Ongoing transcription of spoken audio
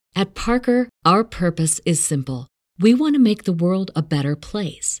At Parker, our purpose is simple. We want to make the world a better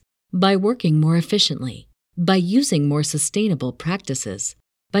place by working more efficiently, by using more sustainable practices,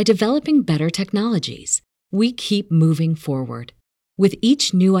 by developing better technologies. We keep moving forward. With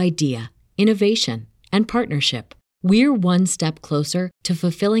each new idea, innovation, and partnership, we're one step closer to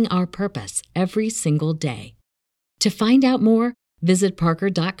fulfilling our purpose every single day. To find out more, visit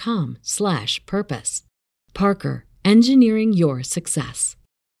parker.com/purpose. Parker, engineering your success.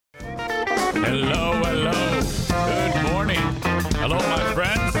 Hello, hello. Good morning. Hello, my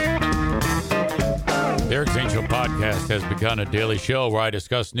friends. The Eric Zane Show podcast has begun, a daily show where I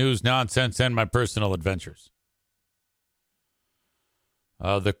discuss news, nonsense, and my personal adventures.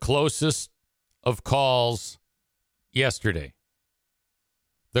 The closest of calls yesterday.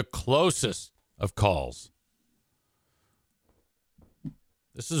 The closest of calls.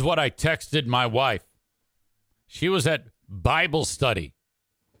 This is what I texted my wife. She was at Bible study.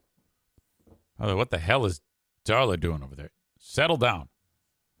 What the hell is Darla doing over there? Settle down.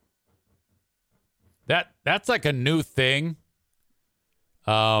 That's like a new thing.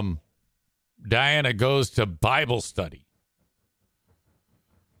 Diana goes to Bible study.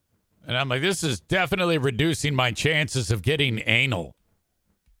 And I'm like, this is definitely reducing my chances of getting anal.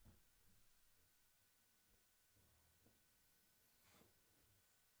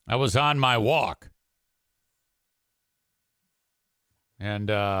 I was on my walk. And,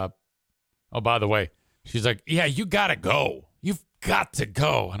 oh, by the way, she's like, yeah, you got to go. You've got to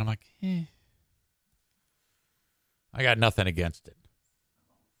go. And I'm like, I got nothing against it.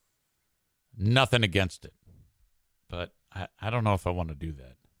 Nothing against it. But I don't know if I want to do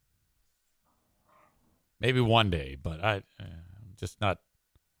that. Maybe one day, but I'm just not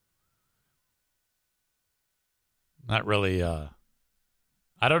really, I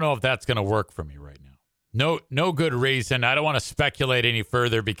don't know if that's going to work for me right now. No good reason. I don't want to speculate any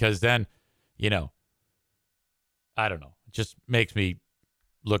further because then, I don't know. It just makes me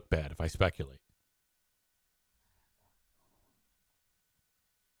look bad if I speculate.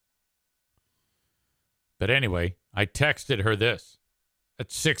 But anyway, I texted her this at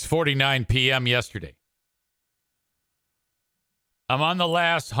 6:49 p.m. yesterday. I'm on the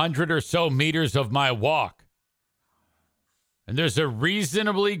last 100 or so meters of my walk. And there's a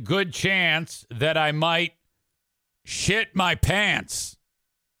reasonably good chance that I might shit my pants.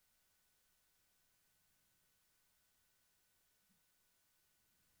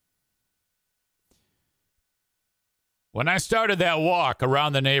 When I started that walk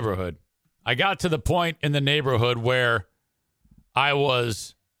around the neighborhood, I got to the point in the neighborhood where I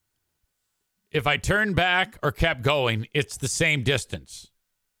was, if I turned back or kept going, it's the same distance.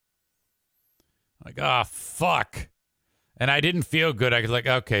 Like, fuck. And I didn't feel good. I was like,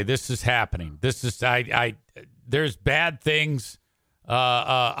 okay, this is happening. This is, there's bad things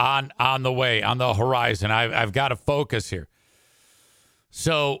on the way, on the horizon. I've got to focus here.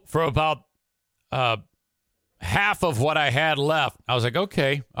 So for about half of what I had left, I was like,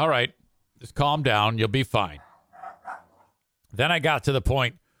 okay, all right, just calm down. You'll be fine. Then I got to the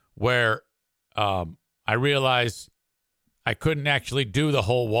point where I realized I couldn't actually do the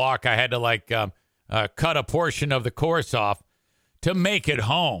whole walk. I had to cut a portion of the course off to make it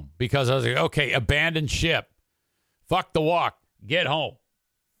home because I was like, okay, abandon ship. Fuck the walk. Get home.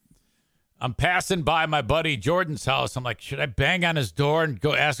 I'm passing by my buddy Jordan's house. I'm like, should I bang on his door and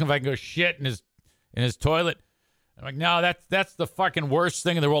go ask him if I can go shit in his toilet? I'm like, no, that's the fucking worst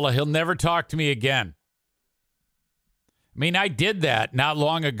thing in the world. He'll never talk to me again. I mean, I did that not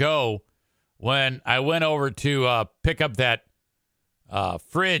long ago when I went over to pick up that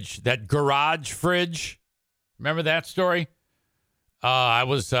fridge, that garage fridge. Remember that story?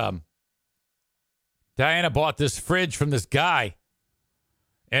 Diana bought this fridge from this guy,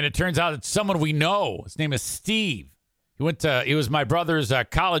 and it turns out it's someone we know. His name is Steve. He was my brother's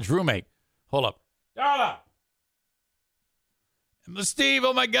college roommate. Hold up. Darla! Steve,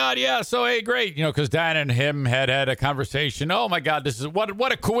 oh my God, yeah, so hey, great. Because Diana and him had a conversation. Oh my God, this is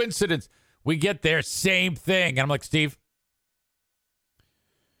what a coincidence. We get there, same thing. And I'm like, Steve,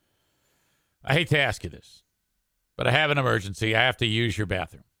 I hate to ask you this, but I have an emergency. I have to use your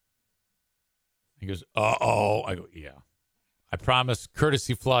bathroom. He goes, uh-oh. I go, yeah. I promise,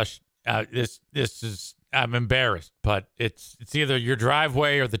 courtesy flush. This is, I'm embarrassed, but it's either your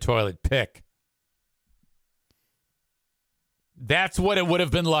driveway or the toilet. Pick. That's what it would have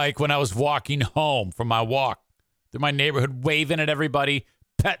been like when I was walking home from my walk through my neighborhood, waving at everybody,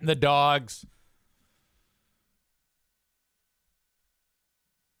 petting the dogs.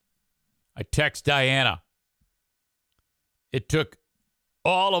 I text Diana. It took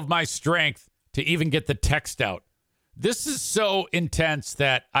all of my strength to even get the text out. This is so intense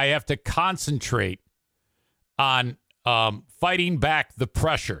that I have to concentrate on fighting back the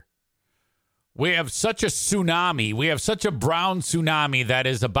pressure. We have such a tsunami. We have such a brown tsunami that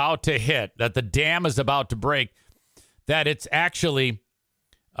is about to hit, that the dam is about to break, that it's actually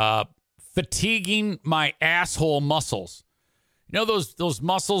fatiguing my asshole muscles. You know those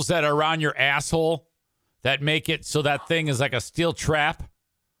muscles that are around your asshole that make it so that thing is like a steel trap?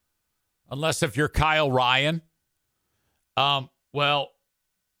 Unless if you're Kyle Ryan. Well,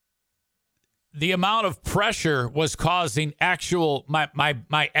 the amount of pressure was causing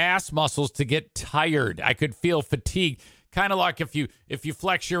my ass muscles to get tired. I could feel fatigue. Kind of like if you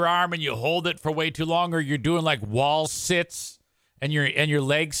flex your arm and you hold it for way too long, or you're doing like wall sits and your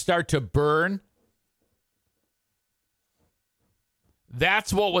legs start to burn.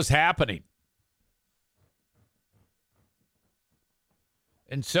 That's what was happening.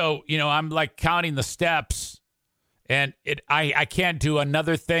 And so, I'm like counting the steps, and I can't do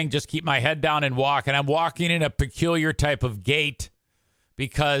another thing, just keep my head down and walk. And I'm walking in a peculiar type of gait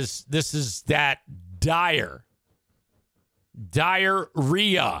because this is that diarrhea.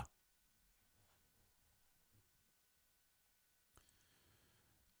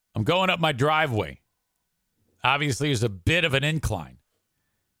 I'm going up my driveway. Obviously, there's a bit of an incline.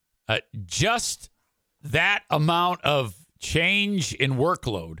 Just that amount of change in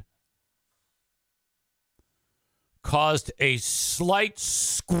workload caused a slight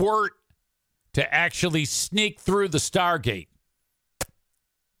squirt to actually sneak through the Stargate.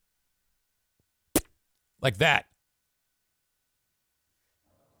 Like that.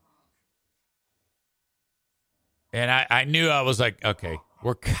 And I knew, I was like, okay,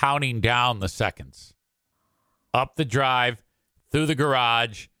 we're counting down the seconds. Up the drive, through the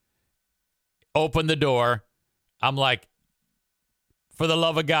garage, open the door. I'm like, for the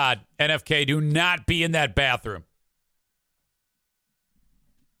love of God, NFK, do not be in that bathroom.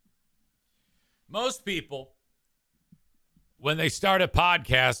 Most people, when they start a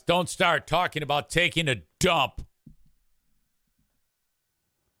podcast, don't start talking about taking a dump.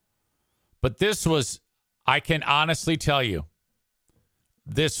 But this was, I can honestly tell you,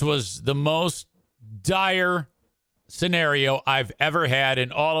 this was the most dire scenario I've ever had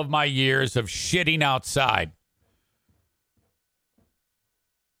in all of my years of shitting outside.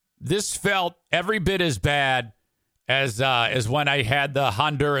 This felt every bit as bad as when I had the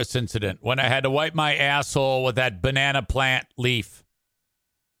Honduras incident, when I had to wipe my asshole with that banana plant leaf.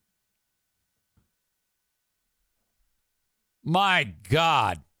 My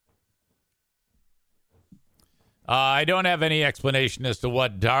God. I don't have any explanation as to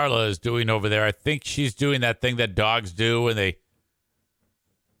what Darla is doing over there. I think she's doing that thing that dogs do when they...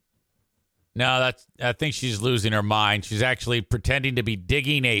 No, I think she's losing her mind. She's actually pretending to be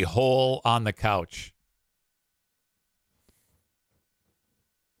digging a hole on the couch.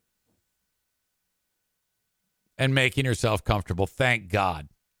 And making herself comfortable. Thank God.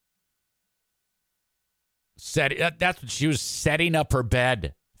 That's what she was, setting up her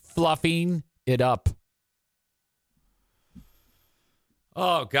bed. Fluffing it up.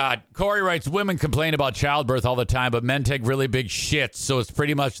 Oh, God. Corey writes, women complain about childbirth all the time, but men take really big shits, so it's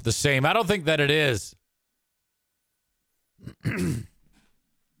pretty much the same. I don't think that it is.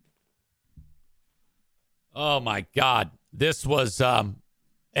 Oh, my God. This was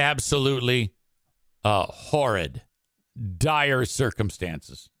absolutely horrid, dire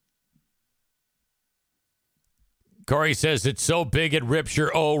circumstances. Corey says, it's so big it rips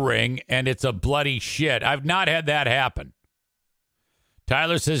your O-ring, and it's a bloody shit. I've not had that happen.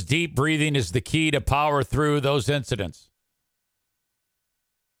 Tyler says deep breathing is the key to power through those incidents.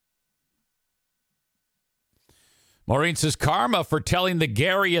 Maureen says, karma for telling the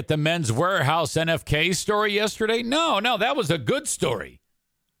Gary at the Men's Warehouse NFK story yesterday? No, that was a good story.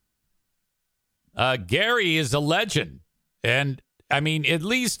 Gary is a legend. And, I mean, at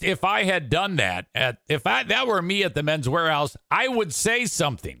least if I had done that, that were me at the Men's Warehouse, I would say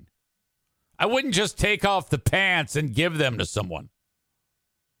something. I wouldn't just take off the pants and give them to someone.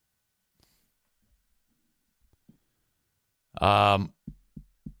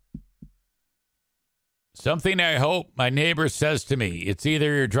 Something I hope my neighbor says to me. It's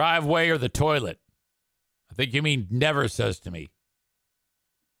either your driveway or the toilet. I think you mean never says to me.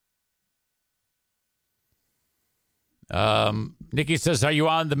 Nikki says, are you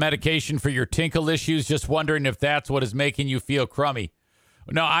on the medication for your tinkle issues? Just wondering if that's what is making you feel crummy.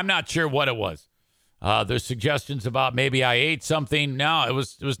 No, I'm not sure what it was. There's suggestions about maybe I ate something. No, it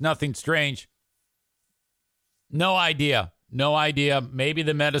was nothing strange. No idea. Maybe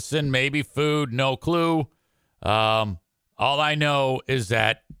the medicine, maybe food, no clue. All I know is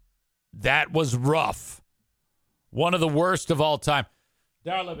that was rough. One of the worst of all time.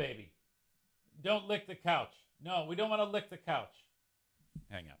 Darla, baby, don't lick the couch. No, we don't want to lick the couch.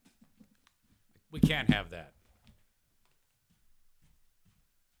 Hang on. We can't have that.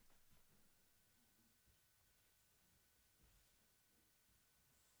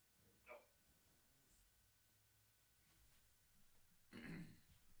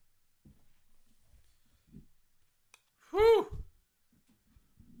 Whew.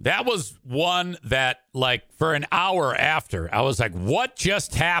 That was one that, like, for an hour after, I was like, what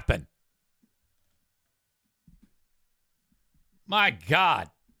just happened? My God.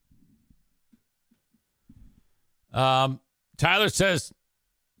 Tyler says,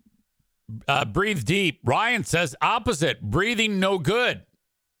 breathe deep. Ryan says, opposite. Breathing no good.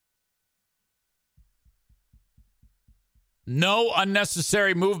 No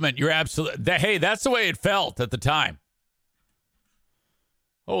unnecessary movement. You're absolutely... Hey, that's the way it felt at the time.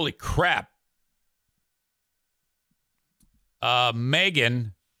 Holy crap.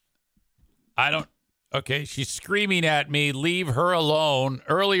 Megan, okay, she's screaming at me, leave her alone.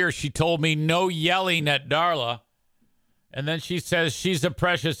 Earlier, she told me no yelling at Darla. And then she says she's a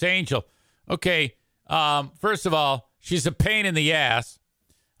precious angel. Okay, first of all, she's a pain in the ass.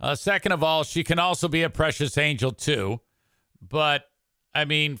 Second of all, she can also be a precious angel, too. But, I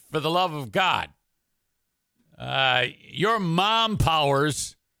mean, for the love of God, your mom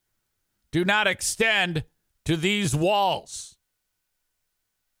powers do not extend to these walls.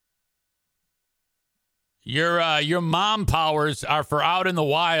 Your mom powers are for out in the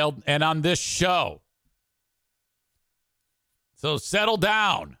wild and on this show. So settle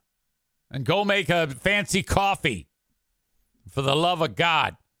down and go make a fancy coffee, for the love of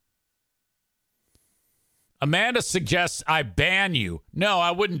God. Amanda suggests I ban you. No,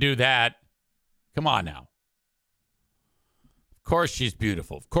 I wouldn't do that. Come on now. Of course she's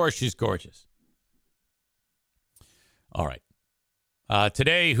beautiful. Of course she's gorgeous. All right.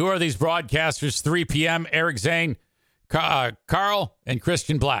 Today, who are these broadcasters? 3 p.m., Eric Zane, Carl, and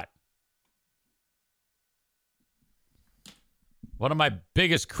Christian Blatt. One of my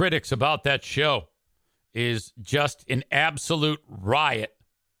biggest critics about that show is just an absolute riot.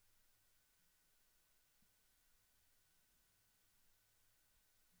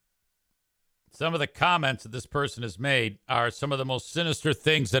 Some of the comments that this person has made are some of the most sinister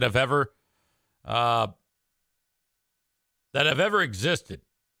things that have ever existed.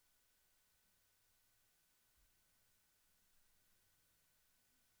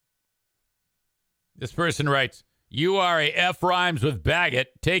 This person writes, you are a F rhymes with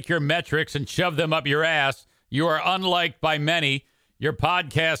Baggett. Take your metrics and shove them up your ass. You are unliked by many. Your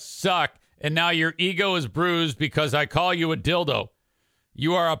podcasts suck. And now your ego is bruised because I call you a dildo.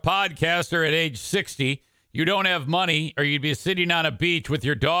 You are a podcaster at age 60. You don't have money or you'd be sitting on a beach with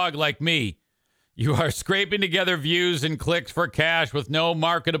your dog like me. You are scraping together views and clicks for cash with no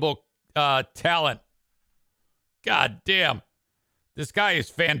marketable talent. God damn. This guy is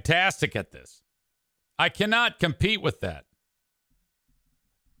fantastic at this. I cannot compete with that.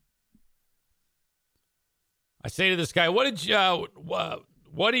 I say to this guy, what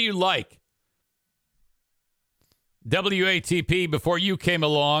do you like? WATP, before you came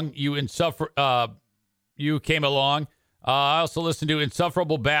along, you came along. I also listened to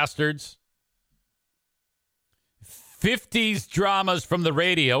Insufferable Bastards. 50s dramas from the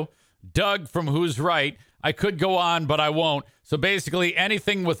radio. Doug from Who's Right. I could go on, but I won't. So basically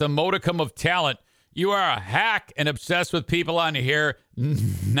anything with a modicum of talent. You are a hack and obsessed with people on here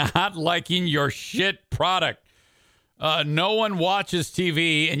not liking your shit product. No one watches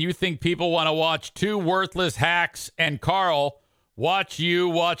TV, and you think people want to watch two worthless hacks and Carl watch you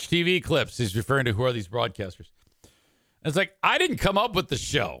watch TV clips. He's referring to who are these broadcasters. And it's like, I didn't come up with the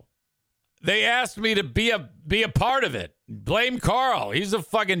show. They asked me to be a part of it. Blame Carl. He's a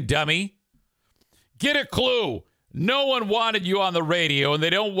fucking dummy. Get a clue. No one wanted you on the radio, and they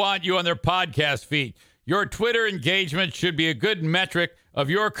don't want you on their podcast feed. Your Twitter engagement should be a good metric of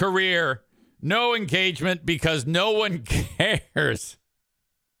your career. No engagement because no one cares.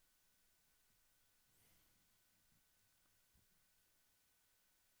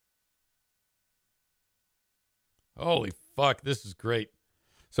 Holy fuck, this is great.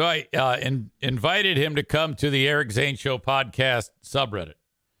 So I invited him to come to the Eric Zane Show podcast subreddit.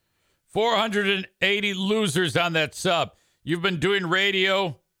 480 losers on that sub. You've been doing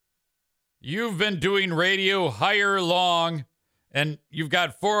radio higher long, and you've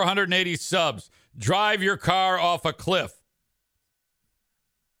got 480 subs. Drive your car off a cliff.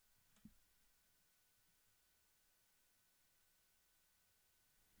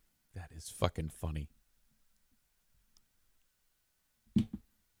 That is fucking funny.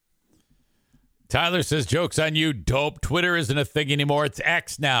 Tyler says, joke's on you, dope. Twitter isn't a thing anymore. It's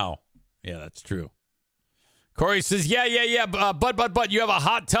X now. Yeah, that's true. Corey says, yeah. But you have a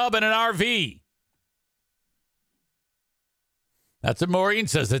hot tub and an RV. That's what Maureen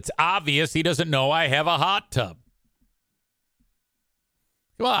says. It's obvious he doesn't know I have a hot tub.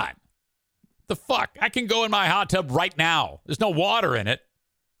 Come on. The fuck? I can go in my hot tub right now. There's no water in it.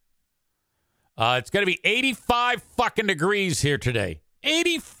 It's going to be 85 fucking degrees here today.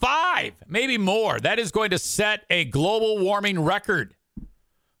 85, maybe more. That is going to set a global warming record.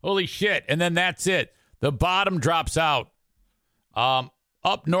 Holy shit. And then that's it. The bottom drops out.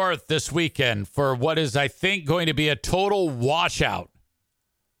 Up north this weekend for what is, I think, going to be a total washout.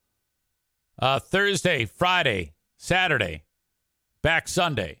 Thursday, Friday, Saturday, back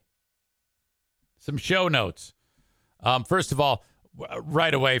Sunday. Some show notes. First of all,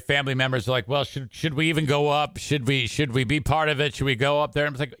 right away, family members are like, well, should we even go up? Should we be part of it? Should we go up there?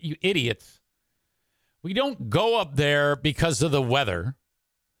 I'm like, you idiots. We don't go up there because of the weather.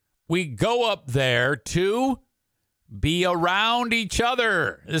 We go up there to be around each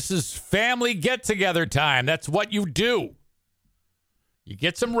other. This is family get-together time. That's what you do. You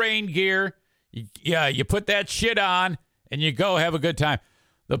get some rain gear. You put that shit on, and you go have a good time.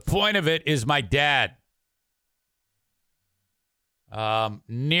 The point of it is my dad.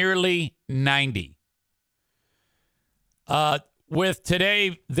 Nearly 90. With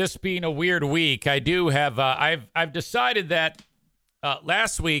today, this being a weird week, I do have, I've decided that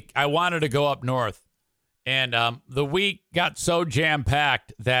last week I wanted to go up north. And the week got so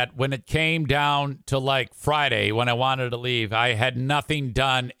jam-packed that when it came down to like Friday, when I wanted to leave, I had nothing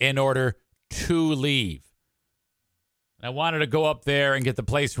done in order to leave. I wanted to go up there and get the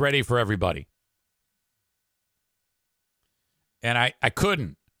place ready for everybody. And I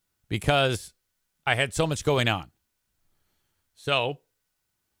couldn't because I had so much going on. So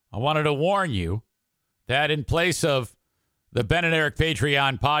I wanted to warn you that in place of the Ben and Eric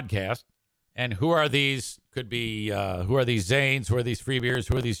Patreon podcast, and who are these? Could be, who are these Zanes? Who are these Freebeers?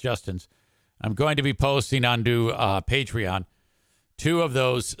 Who are these Justins? I'm going to be posting onto Patreon 2 of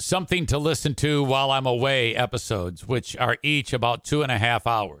those something to listen to while I'm away episodes, which are each about 2.5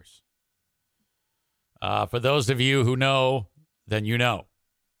 hours. For those of you who know, then you know.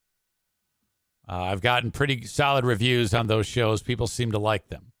 I've gotten pretty solid reviews on those shows. People seem to like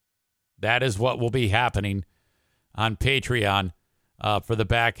them. That is what will be happening on Patreon for the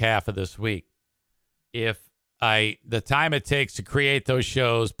back half of this week. If the time it takes to create those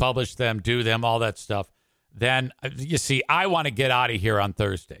shows, publish them, do them, all that stuff, then you see, I want to get out of here on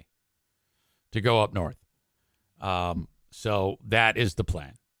Thursday to go up north. So that is the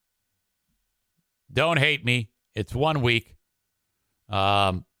plan. Don't hate me. It's 1 week.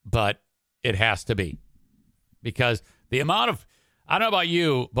 But it has to be because the amount of, I don't know about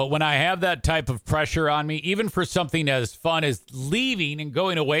you, but when I have that type of pressure on me, even for something as fun as leaving and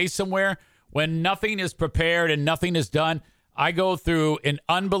going away somewhere, when nothing is prepared and nothing is done, I go through an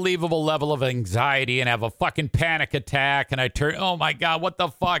unbelievable level of anxiety and have a fucking panic attack. And I turn, oh my God, what the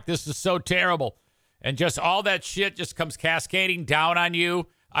fuck? This is so terrible. And just all that shit just comes cascading down on you.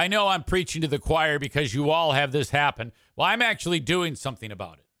 I know I'm preaching to the choir because you all have this happen. Well, I'm actually doing something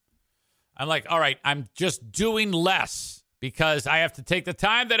about it. I'm like, all right, I'm just doing less because I have to take the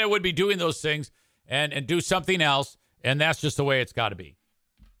time that I would be doing those things and do something else. And that's just the way it's got to be.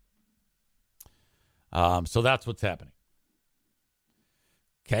 So that's what's happening.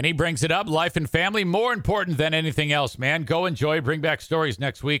 Kenny brings it up. Life and family, more important than anything else, man. Go enjoy. Bring back stories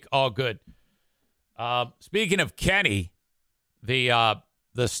next week. All good. Speaking of Kenny, the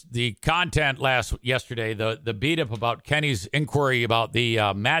content yesterday, the beat up about Kenny's inquiry about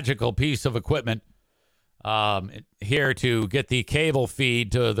the magical piece of equipment here to get the cable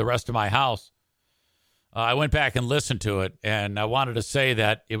feed to the rest of my house. I went back and listened to it, and I wanted to say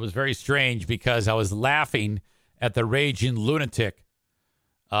that it was very strange because I was laughing at the raging lunatic,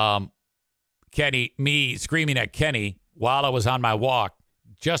 me screaming at Kenny while I was on my walk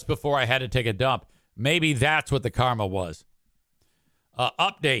just before I had to take a dump. Maybe that's what the karma was.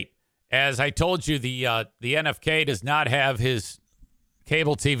 Update. As I told you, the NFK does not have his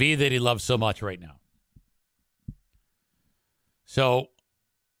cable TV that he loves so much right now. So,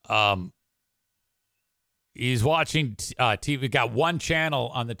 he's watching TV. Got one channel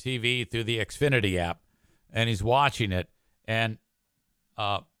on the TV through the Xfinity app, and he's watching it. And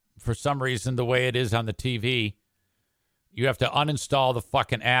for some reason, the way it is on the TV, you have to uninstall the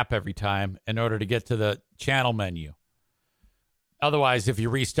fucking app every time in order to get to the channel menu. Otherwise, if you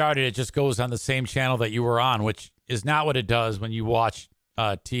restart it, it just goes on the same channel that you were on, which is not what it does when you watch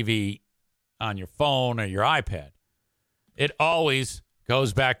TV on your phone or your iPad. It always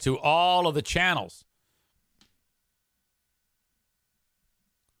Goes back to all of the channels.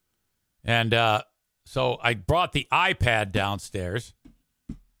 And so I brought the iPad downstairs,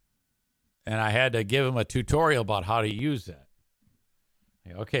 and I had to give him a tutorial about how to use that.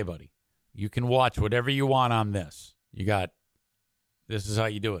 Okay, buddy, you can watch whatever you want on this. This is how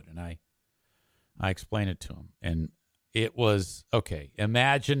you do it. And I explained it to him. And it was, okay,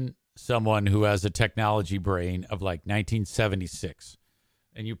 imagine someone who has a technology brain of like 1976,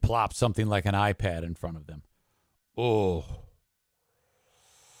 and you plop something like an iPad in front of them. Oh.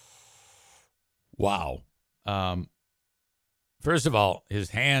 Wow. First of all, his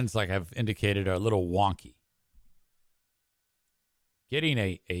hands, like I've indicated, are a little wonky. Getting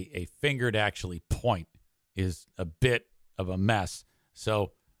a finger to actually point is a bit of a mess.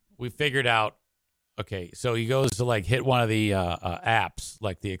 So we figured out, okay, so he goes to like hit one of the apps,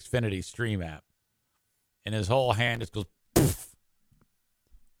 like the Xfinity Stream app, and his whole hand just goes poof.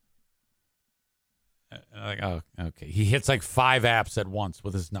 I'm like, oh, okay. He hits like 5 apps at once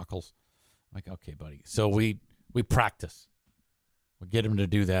with his knuckles. I'm like, okay, buddy. So we practice. We get him to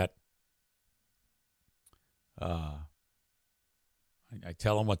do that. I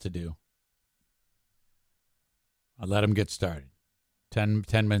tell him what to do. I let him get started. 10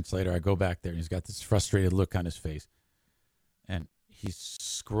 minutes later, I go back there, and he's got this frustrated look on his face. And he's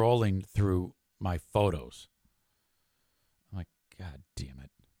scrolling through my photos. I'm like, God damn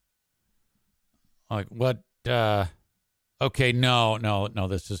it. I'm like, what? Okay, no,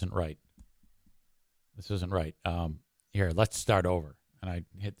 this isn't right. This isn't right. Here, let's start over. And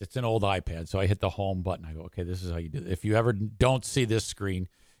it's an old iPad, so I hit the home button. I go, okay, this is how you do it. If you ever don't see this screen,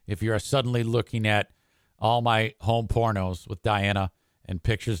 if you are suddenly looking at all my home pornos with Diana and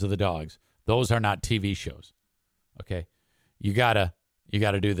pictures of the dogs, those are not TV shows. Okay? You gotta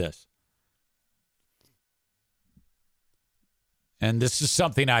do this. And this is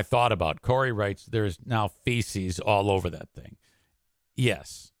something I thought about. Corey writes, there's now feces all over that thing.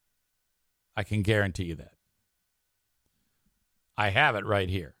 Yes. I can guarantee you that. I have it right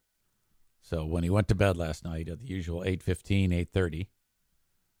here. So when he went to bed last night at the usual 8:15, 8:30,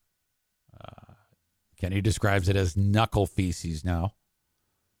 Kenny describes it as knuckle feces now.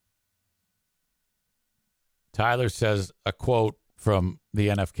 Tyler says a quote from the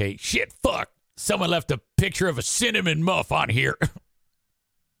NFK, shit, fuck, someone left a picture of a cinnamon muff on here.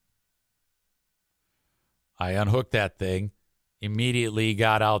 I unhooked that thing, immediately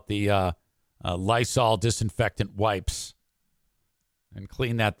got out the Lysol disinfectant wipes, and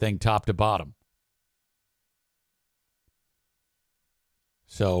clean that thing top to bottom.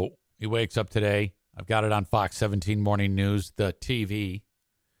 So he wakes up today. I've got it on Fox 17 Morning News, the TV.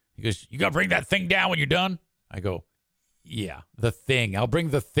 He goes, you got to bring that thing down when you're done? I go, yeah, the thing. I'll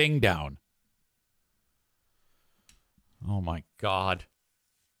bring the thing down. Oh, my God.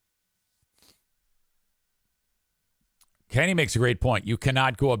 Kenny makes a great point. You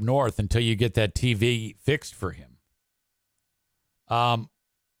cannot go up north until you get that TV fixed for him.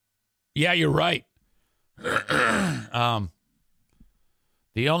 Yeah, you're right.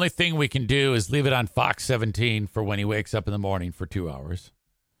 The only thing we can do is leave it on Fox 17 for when he wakes up in the morning for 2 hours.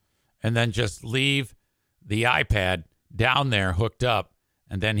 And then just leave the iPad down there hooked up,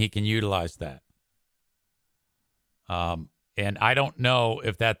 and then he can utilize that. And I don't know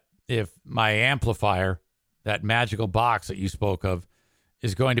if my amplifier, that magical box that you spoke of,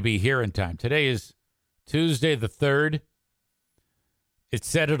 is going to be here in time. Today is Tuesday the 3rd. It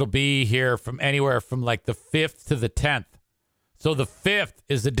said it'll be here from anywhere from like the 5th to the 10th. So the 5th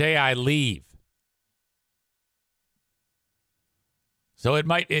is the day I leave. So it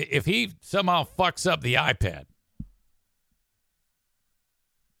might, if he somehow fucks up the iPad.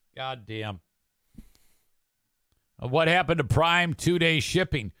 God damn. What happened to Prime 2-day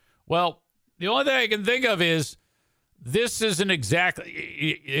shipping? Well, the only thing I can think of is this isn't exactly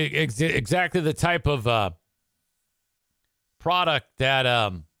the type of product that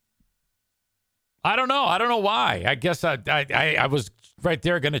I don't know why. I guess I was right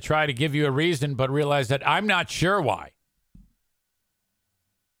there going to try to give you a reason, but realized that I'm not sure why.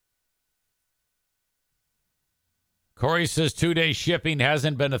 Corey says 2-day shipping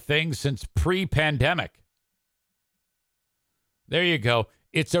hasn't been a thing since pre-pandemic. There you go.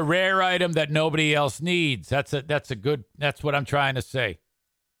 It's a rare item that nobody else needs. That's what I'm trying to say.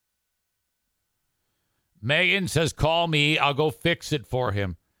 Megan says, call me. I'll go fix it for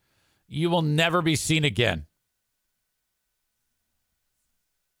him. You will never be seen again.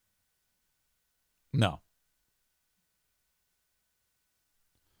 No.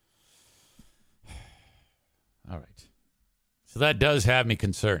 All right. So that does have me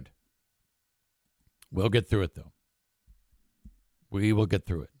concerned. We'll get through it, though. We will get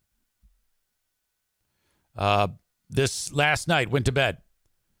through it. This last night, went to bed.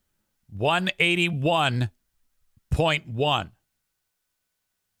 181.1.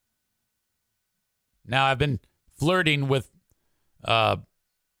 Now, I've been flirting with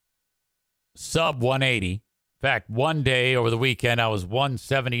sub 180. In fact, one day over the weekend, I was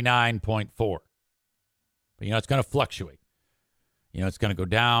 179.4. But, it's going to fluctuate. It's going to go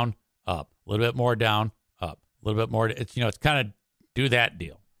down, up, a little bit more down, up, a little bit more. It's kind of do that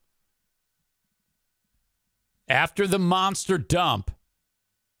deal. After the monster dump,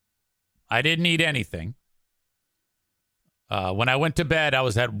 I didn't eat anything. When I went to bed, I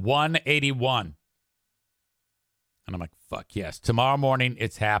was at 181. And I'm like, fuck yes. Tomorrow morning,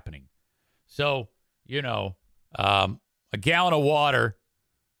 it's happening. So, a gallon of water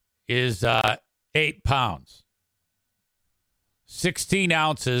is 8 pounds. 16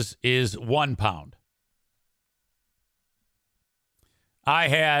 ounces is 1 pound. I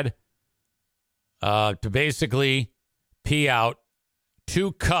had to basically pee out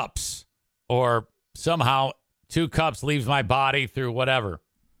 2 cups, or somehow 2 cups leaves my body through whatever,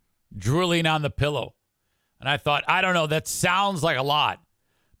 drooling on the pillow. And I thought, I don't know, that sounds like a lot.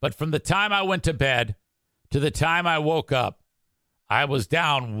 But from the time I went to bed to the time I woke up, I was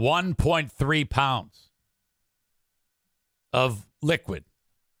down 1.3 pounds of liquid.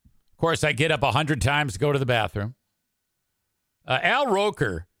 Of course, I get up 100 times to go to the bathroom. Al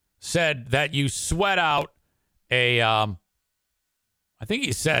Roker said that you sweat out I think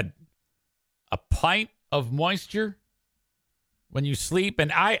he said a pint of moisture when you sleep.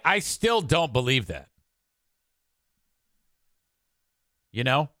 And I still don't believe that. It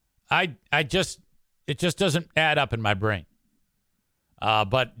just doesn't add up in my brain.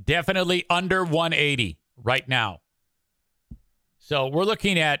 But definitely under 180 right now. So we're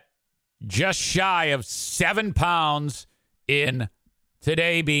looking at just shy of 7 pounds in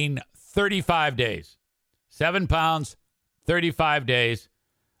today being 35 days. 7 pounds, 35 days.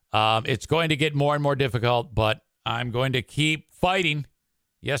 It's going to get more and more difficult, but I'm going to keep fighting.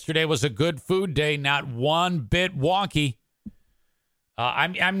 Yesterday was a good food day, not one bit wonky.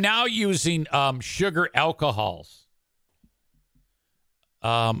 I'm now using sugar alcohols.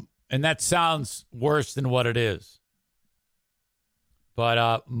 And that sounds worse than what it is.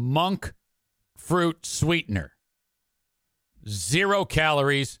 But monk fruit sweetener. 0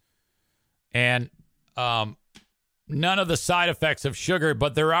 calories. And none of the side effects of sugar,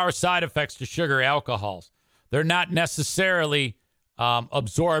 but there are side effects to sugar alcohols. They're not necessarily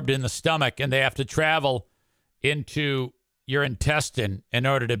absorbed in the stomach, and they have to travel into your intestine in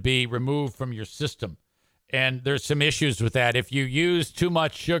order to be removed from your system. And there's some issues with that. If you use too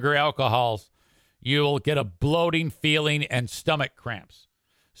much sugar alcohols, you'll get a bloating feeling and stomach cramps.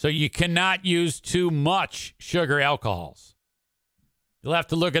 So you cannot use too much sugar alcohols. You'll have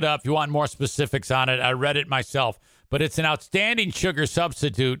to look it up if you want more specifics on it. I read it myself. But it's an outstanding sugar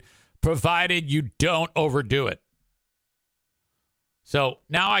substitute, provided you don't overdo it. So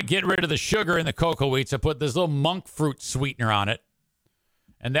now I get rid of the sugar in the cocoa wheats. I put this little monk fruit sweetener on it.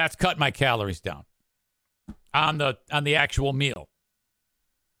 And that's cut my calories down on the actual meal.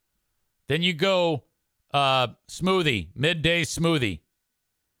 Then you go smoothie, midday smoothie.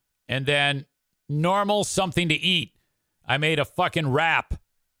 And then normal something to eat. I made a fucking wrap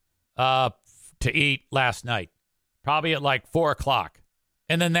to eat last night. Probably at like 4 o'clock.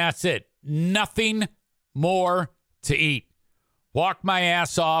 And then that's it. Nothing more to eat. Walk my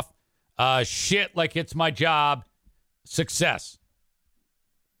ass off. Shit like it's my job. Success.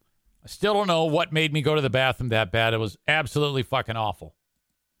 I still don't know what made me go to the bathroom that bad. It was absolutely fucking awful.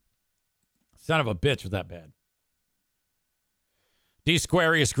 Son of a bitch was that bad. D.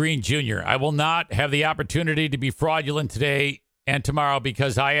 Squarius Green Jr. I will not have the opportunity to be fraudulent today and tomorrow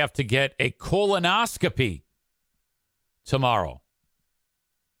because I have to get a colonoscopy tomorrow.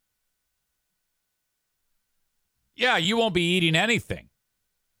 Yeah, you won't be eating anything.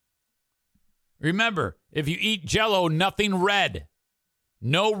 Remember, if you eat Jell-O, nothing red.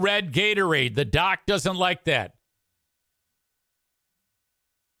 No red Gatorade. The doc doesn't like that.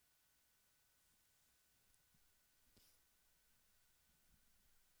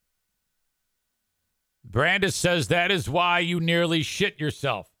 Brandis says that is why you nearly shit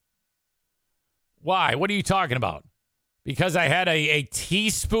yourself. Why? What are you talking about? Because I had a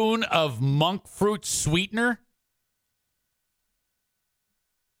teaspoon of monk fruit sweetener?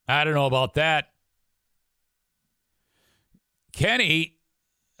 I don't know about that. Kenny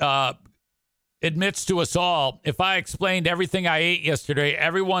admits to us all, if I explained everything I ate yesterday,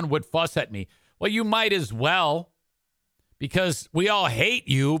 everyone would fuss at me. Well, you might as well. Because we all hate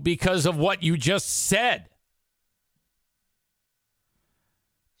you because of what you just said.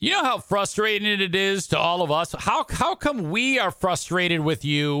 You know how frustrating it is to all of us? How come we are frustrated with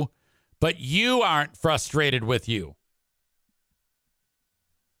you, but you aren't frustrated with you?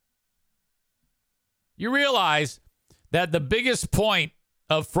 You realize that the biggest point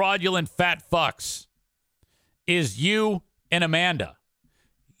of fraudulent fat fucks is you and Amanda.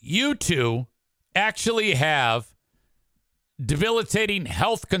 You two actually have debilitating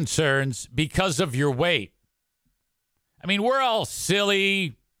health concerns because of your weight. I mean, we're all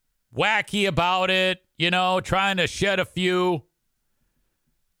silly, wacky about it, trying to shed a few.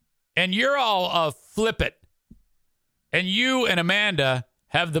 And you're all flip it. And you and Amanda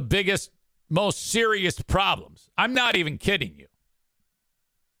have the biggest, most serious problems. I'm not even kidding you.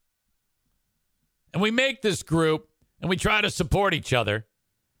 And we make this group and we try to support each other.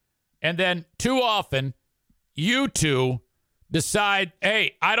 And then too often, you two decide,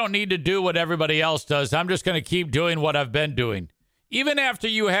 hey, I don't need to do what everybody else does. I'm just going to keep doing what I've been doing. Even after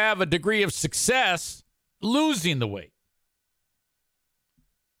you have a degree of success losing the weight.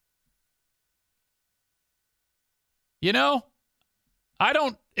 It's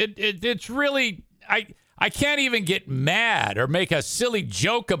really, I can't even get mad or make a silly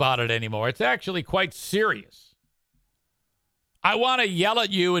joke about it anymore. It's actually quite serious. I want to yell at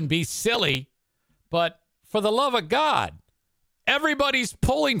you and be silly, but for the love of God, everybody's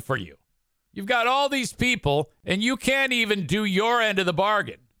pulling for you. You've got all these people, and you can't even do your end of the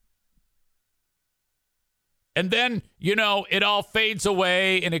bargain. And then, it all fades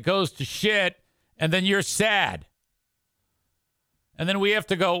away and it goes to shit, and then you're sad. And then we have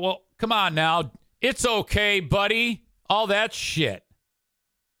to go, well, come on now. It's okay, buddy. All that shit.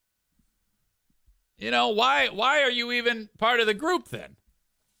 Why are you even part of the group then?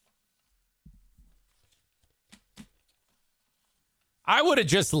 I would have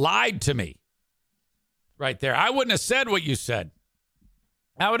just lied to me right there. I wouldn't have said what you said.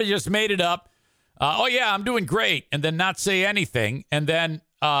 I would have just made it up. Oh, yeah, I'm doing great. And then not say anything and then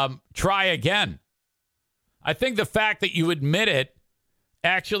try again. I think the fact that you admit it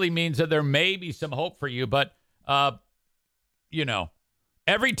actually means that there may be some hope for you. But,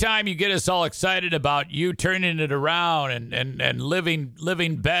 every time you get us all excited about you turning it around and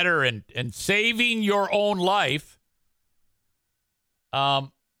living better and saving your own life,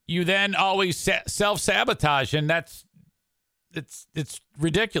 you then always self-sabotage, and it's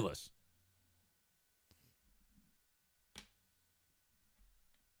ridiculous.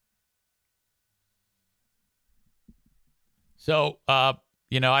 So,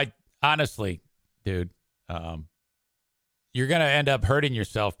 I honestly, dude, you're going to end up hurting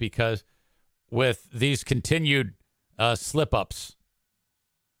yourself because with these continued slip-ups,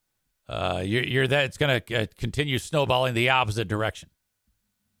 it's going to continue snowballing the opposite direction.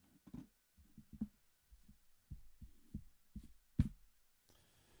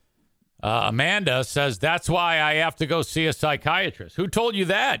 Amanda says, that's why I have to go see a psychiatrist. Who told you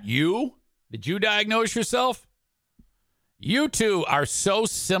that? You? Did you diagnose yourself? You two are so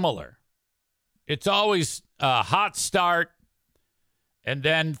similar. It's always a hot start, and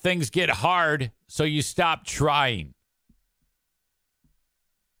then things get hard, so you stop trying.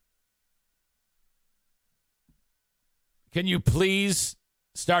 Can you please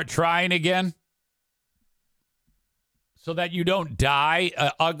start trying again? So that you don't die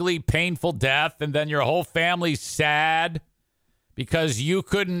an ugly, painful death, and then your whole family's sad because you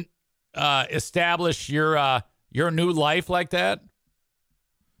couldn't establish your new life like that?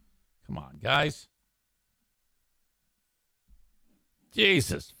 Come on, guys.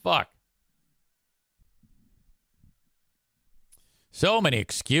 Jesus, fuck. So many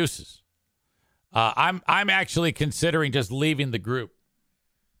excuses. I'm actually considering just leaving the group.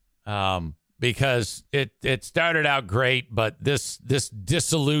 Because it started out great, but this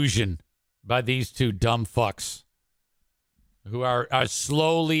disillusion by these two dumb fucks who are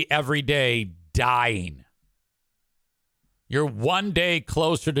slowly every day dying. You're one day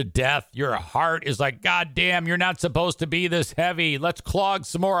closer to death. Your heart is like, God damn, you're not supposed to be this heavy. Let's clog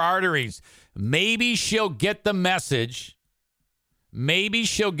some more arteries. Maybe she'll get the message. Maybe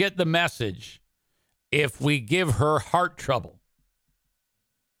she'll get the message if we give her heart trouble.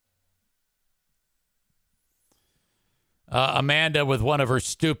 Amanda with one of her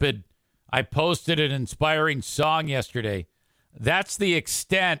stupid, I posted an inspiring song yesterday. That's the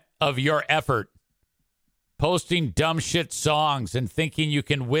extent of your effort. Posting dumb shit songs and thinking you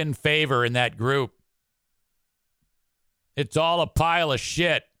can win favor in that group. It's all a pile of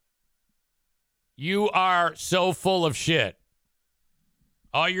shit. You are so full of shit.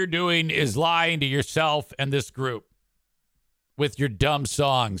 All you're doing is lying to yourself and this group with your dumb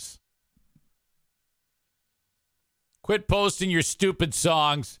songs. Quit posting your stupid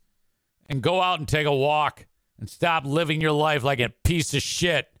songs and go out and take a walk and stop living your life like a piece of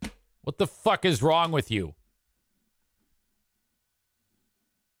shit. What the fuck is wrong with you?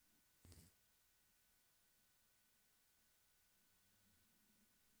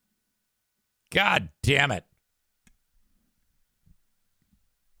 God damn it.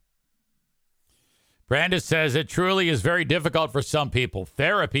 Brandis says it truly is very difficult for some people.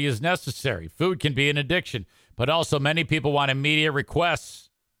 Therapy is necessary. Food can be an addiction, but also many people want immediate requests.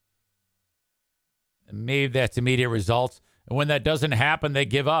 Maybe that's immediate results. And when that doesn't happen, they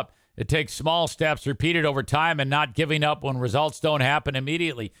give up. It takes small steps repeated over time and not giving up when results don't happen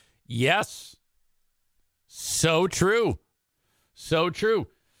immediately. Yes. So true. So true.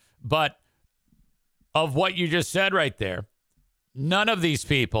 But of what you just said right there, none of these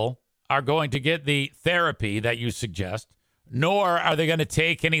people are going to get the therapy that you suggest, nor are they going to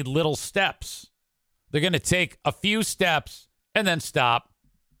take any little steps. They're going to take a few steps and then stop.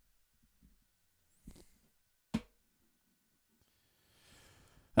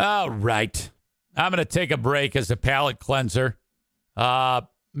 All right. I'm going to take a break as a palate cleanser.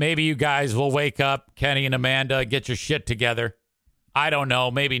 Maybe you guys will wake up, Kenny and Amanda, get your shit together. I don't know.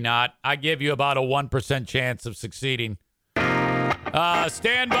 Maybe not. I give you about a 1% chance of succeeding.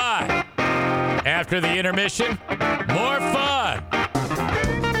 Stand by. After the intermission, more fun.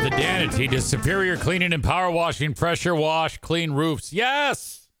 The Danity does superior cleaning and power washing, pressure wash, clean roofs.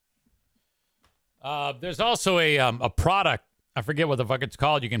 Yes. There's also a product. I forget what the fuck it's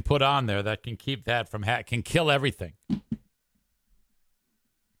called. You can put on there that can keep that from can kill everything.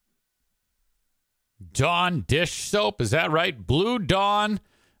 Dawn dish soap. Is that right? Blue Dawn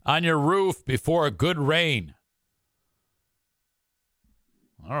on your roof before a good rain.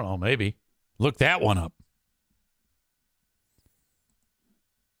 I don't know, maybe. Look that one up.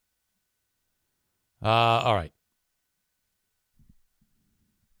 All right.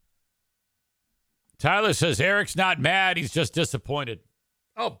 Tyler says Eric's not mad. He's just disappointed.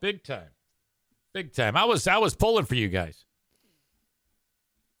 Oh, big time. Big time. I was pulling for you guys.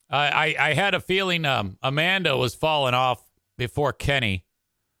 I had a feeling Amanda was falling off before Kenny.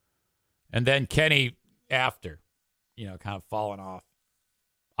 And then Kenny after. Kind of falling off.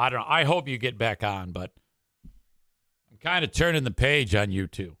 I don't know. I hope you get back on, but I'm kind of turning the page on you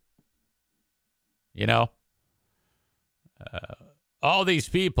two. All these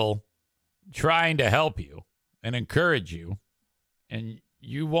people trying to help you and encourage you, and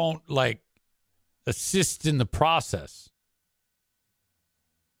you won't, assist in the process.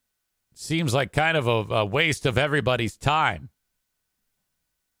 Seems like kind of a waste of everybody's time.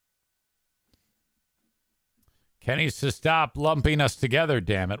 Kenny says, stop lumping us together,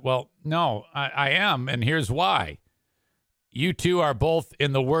 damn it. Well, no, I am, and here's why. You two are both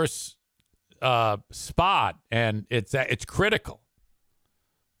in the worst spot, and it's critical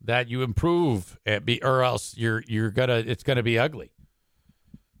that you improve, or else it's gonna be ugly.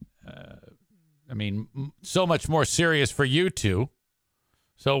 So much more serious for you two.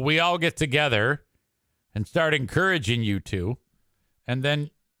 So we all get together and start encouraging you two, and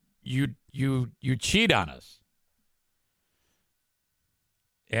then you cheat on us.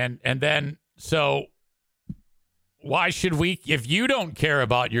 And then, so why should we, if you don't care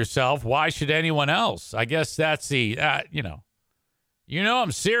about yourself, why should anyone else? I guess that's the,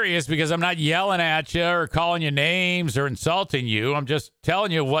 I'm serious because I'm not yelling at you or calling you names or insulting you. I'm just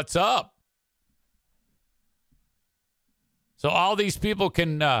telling you what's up. So all these people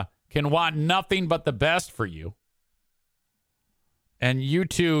can want nothing but the best for you. And you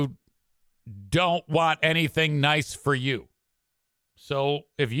two don't want anything nice for you. So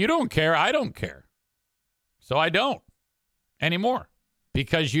if you don't care, I don't care. So I don't anymore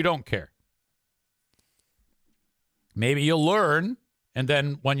because you don't care. Maybe you'll learn, and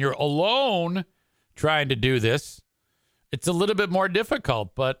then when you're alone trying to do this, it's a little bit more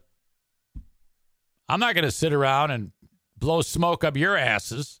difficult, but I'm not going to sit around and blow smoke up your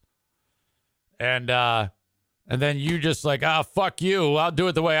asses and then you just fuck you. I'll do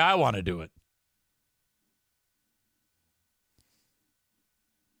it the way I want to do it.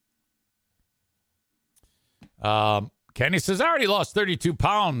 Kenny says, I already lost 32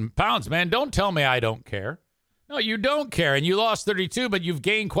 pounds, man. Don't tell me I don't care. No, you don't care. And you lost 32, but you've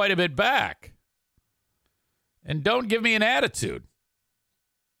gained quite a bit back. And don't give me an attitude.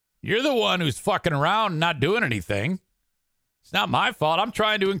 You're the one who's fucking around and not doing anything. It's not my fault. I'm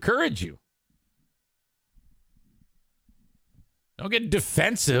trying to encourage you. Don't get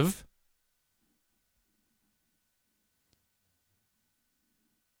defensive.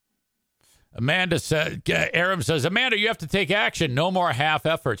 Amanda says, Aram says, Amanda, you have to take action. No more half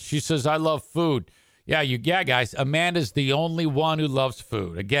efforts. She says, I love food. Yeah, guys. Amanda's the only one who loves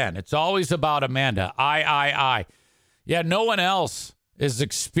food. Again, it's always about Amanda. I. Yeah, no one else is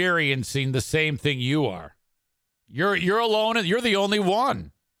experiencing the same thing you are. You're alone, and you're the only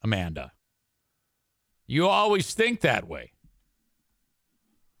one, Amanda. You always think that way.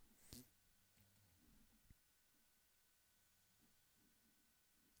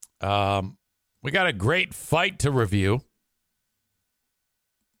 We got a great fight to review.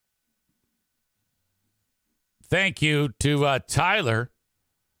 Thank you to Tyler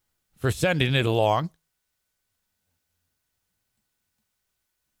for sending it along.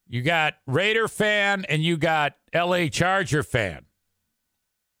 You got Raider fan and you got LA Charger fan.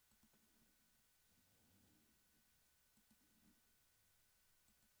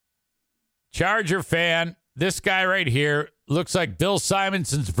 Charger fan, this guy right here looks like Bill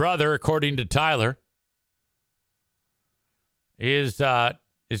Simonson's brother, according to Tyler. Is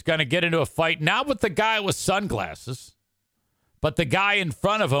going to get into a fight, not with the guy with sunglasses, but the guy in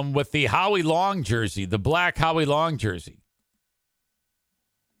front of him with the Howie Long jersey, the black Howie Long jersey.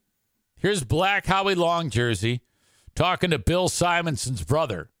 Here's black Howie Long jersey talking to Bill Simonson's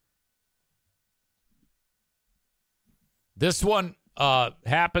brother. This one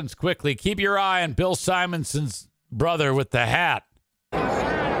happens quickly. Keep your eye on Bill Simonson's brother with the hat.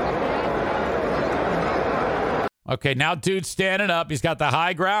 Okay, now dude's standing up. He's got the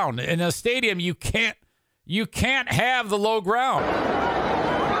high ground. In a stadium, you can't have the low ground.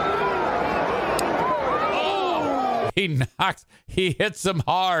 Oh! He hits him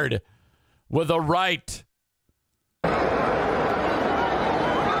hard with a right.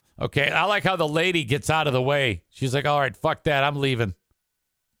 Okay, I like how the lady gets out of the way. She's like, all right, fuck that. I'm leaving.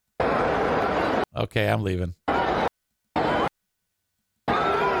 Okay, I'm leaving.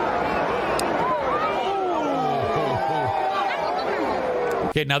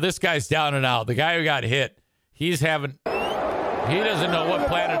 Okay, now this guy's down and out. The guy who got hit, he doesn't know what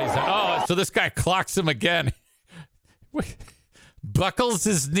planet he's on. Oh, so this guy clocks him again. Buckles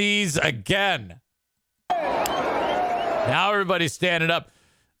his knees again. Now everybody's standing up.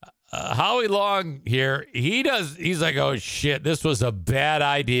 Howie Long here, he's like, oh shit, this was a bad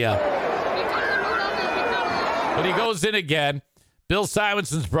idea. But he goes in again. Bill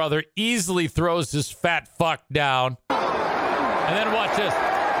Simonson's brother easily throws this fat fuck down. And then watch this.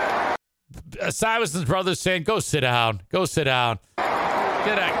 Simonson's brother's saying, go sit down. Go sit down.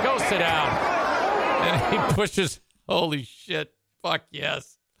 Get out. Go sit down. And he pushes. Holy shit. Fuck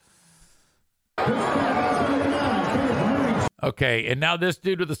yes. Okay, and now this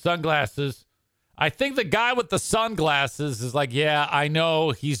dude with the sunglasses. I think the guy with the sunglasses is like, yeah, I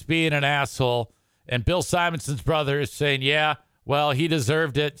know he's being an asshole. And Bill Simonson's brother is saying, yeah, well, he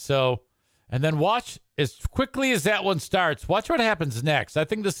deserved it. So, and then watch as quickly as that one starts. Watch what happens next. I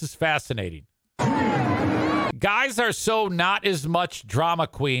think this is fascinating. Guys are so not as much drama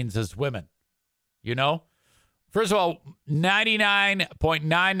queens as women. You know? First of all,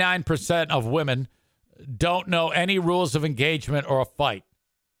 99.99% of women don't know any rules of engagement or a fight.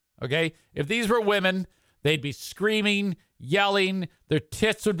 Okay? If these were women, they'd be screaming, yelling, their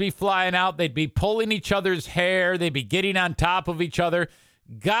tits would be flying out, they'd be pulling each other's hair, they'd be getting on top of each other.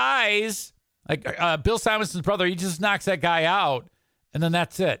 Guys, like Bill Simonson's brother, he just knocks that guy out, and then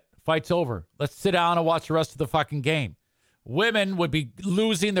that's it. Fight's over. Let's sit down and watch the rest of the fucking game. Women would be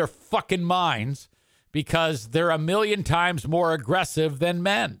losing their fucking minds because they're a million times more aggressive than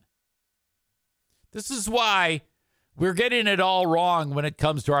men. This is why we're getting it all wrong when it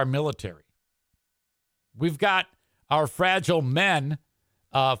comes to our military. We've got our fragile men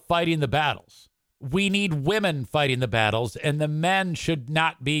fighting the battles. We need women fighting the battles, and the men should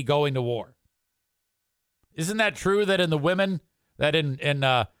not be going to war. Isn't that true that in the women, that in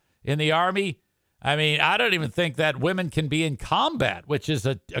the Army, I mean, I don't even think that women can be in combat, which is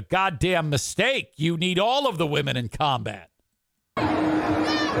a goddamn mistake. You need all of the women in combat.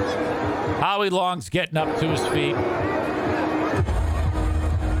 Howie Long's getting up to his feet.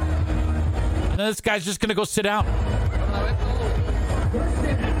 And this guy's just going to go sit down.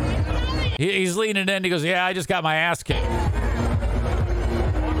 He's leaning in. He goes, yeah, I just got my ass kicked.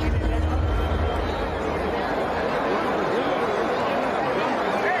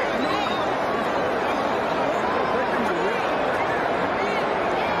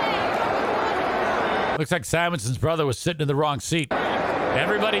 Looks like Simonson's brother was sitting in the wrong seat.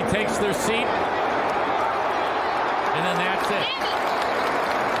 Everybody takes their seat. And then that's it.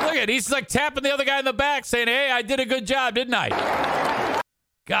 Look at it. He's like tapping the other guy in the back saying, hey, I did a good job, didn't I?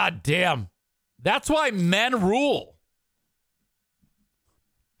 God damn. That's why men rule.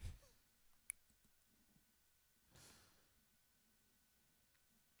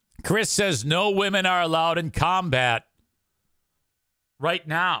 Chris says no women are allowed in combat right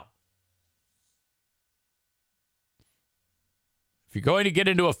now. If you're going to get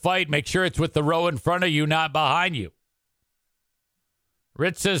into a fight, make sure it's with the row in front of you, not behind you.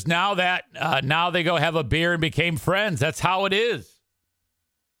 Rich says now they go have a beer and became friends. That's how it is.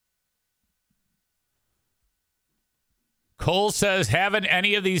 Cole says, haven't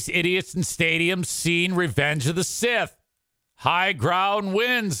any of these idiots in stadiums seen Revenge of the Sith? High ground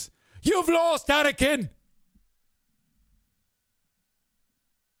wins. You've lost, Anakin.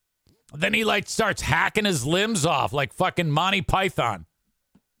 Then he starts hacking his limbs off like fucking Monty Python.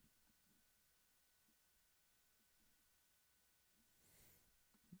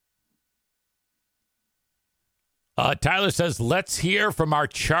 Tyler says, let's hear from our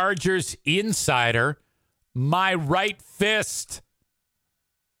Chargers insider, my right fist,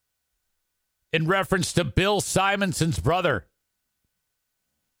 in reference to Bill Simonson's brother.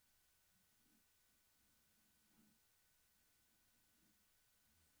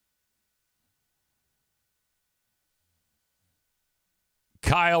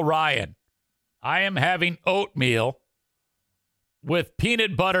 Kyle Ryan, I am having oatmeal with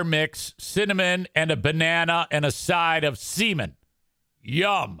peanut butter mix, cinnamon, and a banana and a side of semen.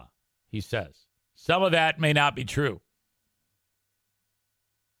 Yum, he says. Some of that may not be true.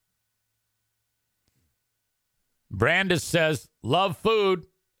 Brandis says, love food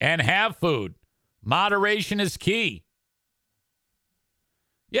and have food. Moderation is key.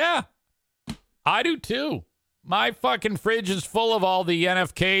 Yeah, I do too. My fucking fridge is full of all the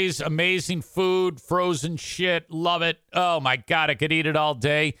NFK's amazing food, frozen shit. Love it. Oh, my God. I could eat it all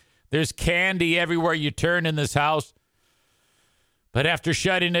day. There's candy everywhere you turn in this house. But after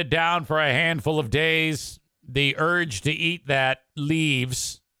shutting it down for a handful of days, the urge to eat that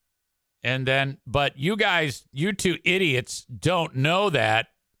leaves. But you guys, you two idiots, don't know that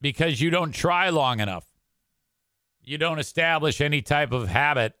because you don't try long enough. You don't establish any type of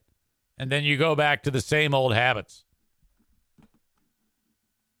habit. And then you go back to the same old habits.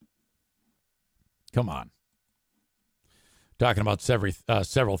 Come on. Talking about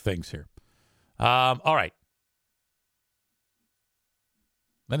several things here. All right.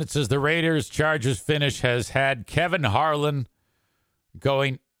 Then it says the Raiders-Chargers finish has had Kevin Harlan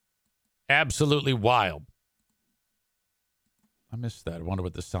going absolutely wild. I missed that. I wonder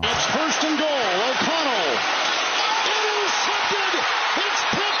what this sounds like. It's first and goal. O'Connell. Intercepted. It's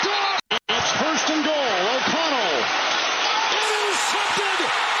picked off. It's first and goal. O'Connell. Intercepted.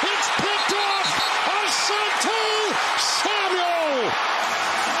 It's picked off. Asante Samuel.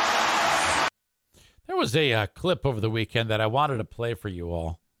 There was a clip over the weekend that I wanted to play for you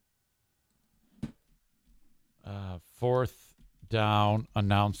all. Fourth down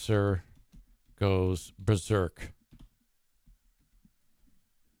announcer goes berserk.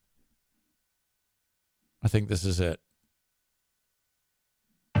 I think this is it.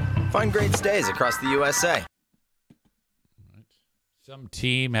 Find great stays across the USA. Right. Some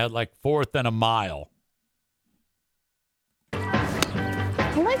team had like fourth and a mile.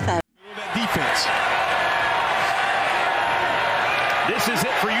 I like that. Defense. This is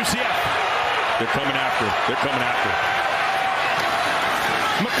it for UCF. They're coming after.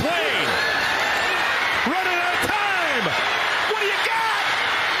 McClain. Running out of time. What do you got?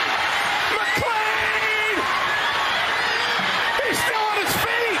 McClain. He's still on his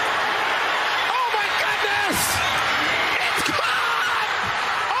feet. Oh, my goodness. It's gone.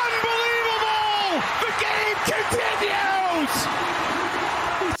 Unbelievable. The game continues.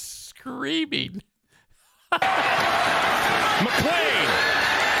 He's screaming. McClain.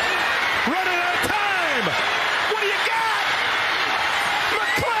 Running out of time. What do you got?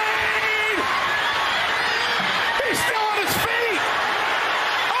 McClain. He's still on his feet.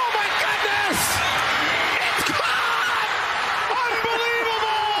 Oh, my goodness. It's gone.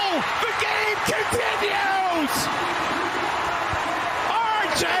 Unbelievable. The game continues.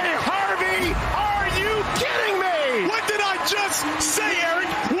 R.J. Harvey, are you kidding me? What did I just say, Eric?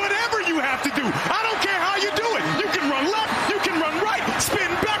 Whatever you have to do. I don't care how you do it. You can run left. You can run right.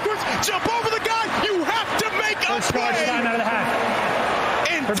 Spin backwards. Jump over the guy. You have to make a First charge, play. time out of the half.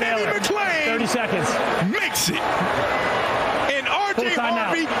 And For Timmy Baylor. McClain 30 seconds. makes it. And R.J. Full timeout.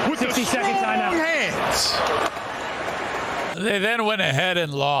 Harvey with the 60 second strong timeout. hands. They then went ahead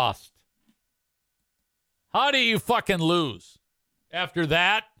and lost. How do you fucking lose? After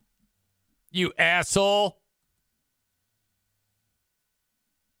that, you asshole.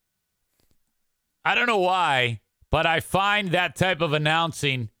 I don't know why, but I find that type of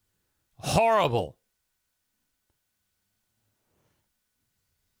announcing horrible.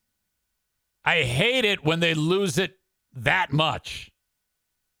 I hate it when they lose it that much.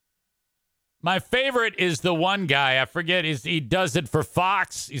 My favorite is the one guy. I forget. He does it for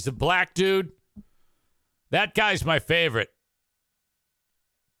Fox. He's a black dude. That guy's my favorite.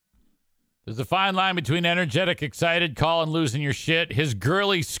 There's a fine line between energetic, excited call and losing your shit. His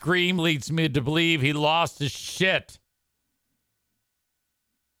girly scream leads me to believe he lost his shit.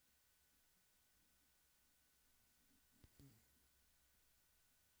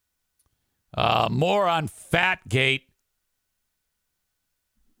 More on Fatgate.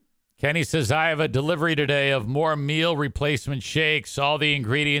 Kenny says, I have a delivery today of more meal replacement shakes, all the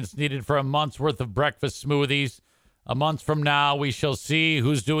ingredients needed for a month's worth of breakfast smoothies. A month from now, we shall see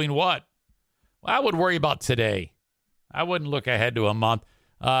who's doing what. Well, I would worry about today. I wouldn't look ahead to a month.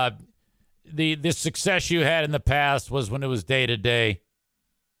 The success you had in the past was when it was day to day.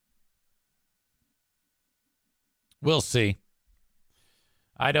 We'll see.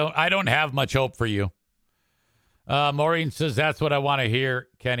 I don't have much hope for you. Maureen says, that's what I want to hear,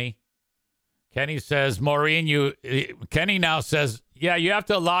 Kenny. Kenny says, Kenny now says, yeah, you have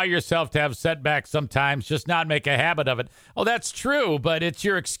to allow yourself to have setbacks sometimes, just not make a habit of it. Oh, that's true, but it's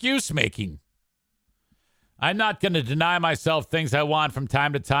your excuse making. I'm not going to deny myself things I want from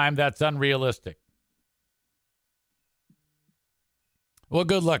time to time. That's unrealistic. Well,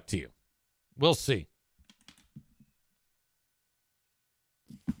 good luck to you. We'll see.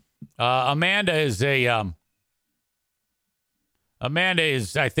 Amanda is,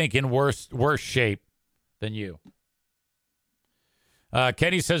 I think, in worse shape than you.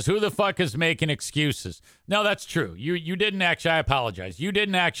 Kenny says, who the fuck is making excuses? No, that's true. You didn't actually, I apologize. You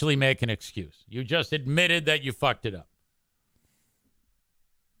didn't actually make an excuse. You just admitted that you fucked it up.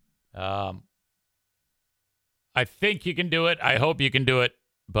 I think you can do it. I hope you can do it,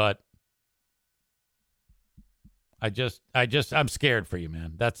 but I'm scared for you,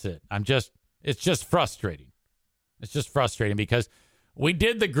 man. That's it. It's just frustrating. It's just frustrating because we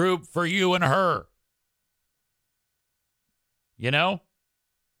did the group for you and her. You know?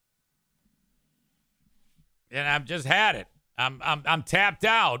 And I've just had it. I'm tapped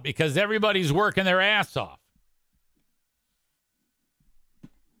out because everybody's working their ass off.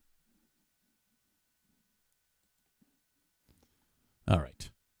 All right.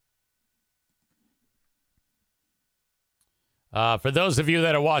 For those of you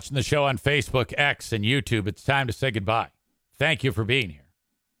that are watching the show on Facebook, X, and YouTube, it's time to say goodbye. Thank you for being here.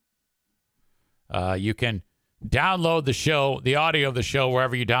 You can download the show, the audio of the show,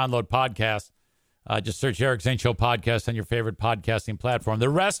 wherever you download podcasts. Just search Eric Zane Show Podcast on your favorite podcasting platform. The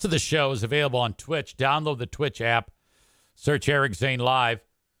rest of the show is available on Twitch. Download the Twitch app. Search Eric Zane Live,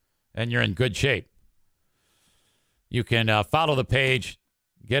 and you're in good shape. You can follow the page,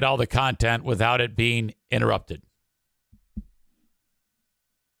 get all the content without it being interrupted.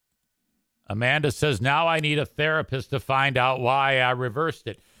 Amanda says, now I need a therapist to find out why I reversed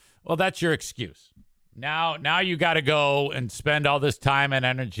it. Well, that's your excuse. Now you got to go and spend all this time and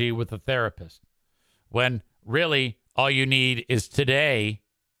energy with a therapist. When really all you need is today.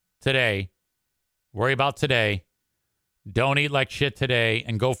 Worry about today. Don't eat like shit today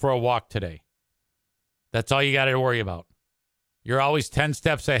and go for a walk today. That's all you got to worry about. You're always 10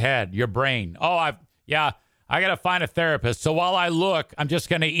 steps ahead. Your brain. I got to find a therapist. So while I look, I'm just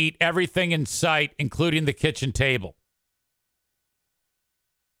going to eat everything in sight, including the kitchen table.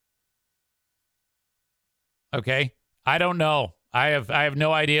 Okay? I don't know. I have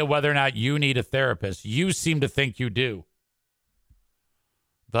no idea whether or not you need a therapist. You seem to think you do.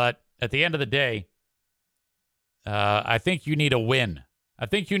 But at the end of the day, I think you need a win. I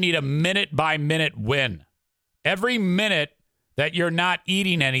think you need a minute-by-minute win. Every minute that you're not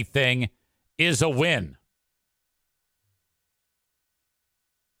eating anything is a win.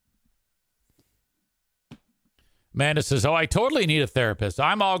 Amanda says, I totally need a therapist.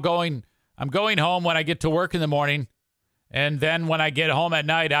 I'm going home when I get to work in the morning. And then when I get home at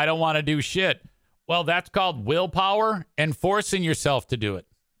night, I don't want to do shit. Well, that's called willpower and forcing yourself to do it.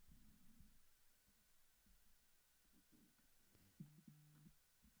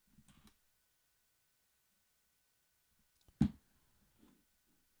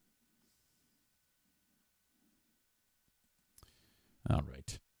 All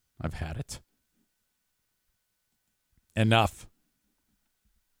right. I've had it. Enough.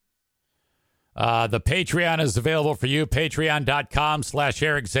 The Patreon is available for you.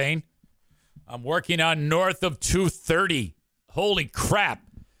 Patreon.com/Eric Zane. I'm working on north of 230. Holy crap.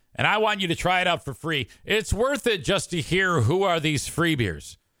 And I want you to try it out for free. It's worth it just to hear who are these free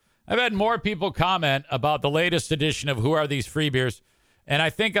beers. I've had more people comment about the latest edition of Who Are These Free Beers. And I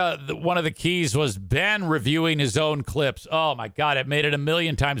think one of the keys was Ben reviewing his own clips. Oh, my God. It made it a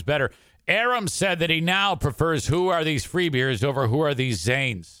million times better. Aram said that he now prefers Who Are These Free Beers over Who Are These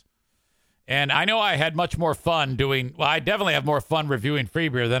Zanes. And I know I had much more fun I definitely have more fun reviewing free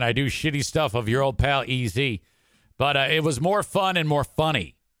beer than I do shitty stuff of your old pal EZ. But it was more fun and more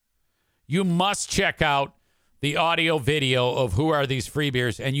funny. You must check out the audio video of Who Are These Free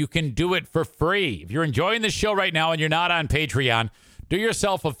Beers, and you can do it for free. If you're enjoying the show right now and you're not on Patreon, do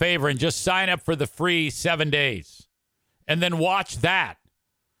yourself a favor and just sign up for the free 7 days. And then watch that.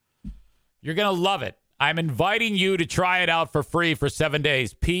 You're going to love it. I'm inviting you to try it out for free for 7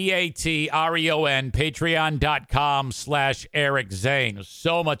 days. Patreon, patreon.com/Eric Zane. It was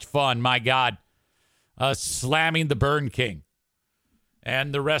so much fun, my God. Slamming the Burn King.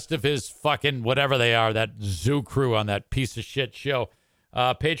 And the rest of his fucking whatever they are, that zoo crew on that piece of shit show.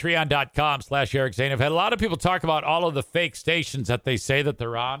 Patreon.com/Eric Zane. I've had a lot of people talk about all of the fake stations that they say that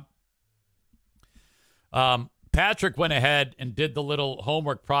they're on. Patrick went ahead and did the little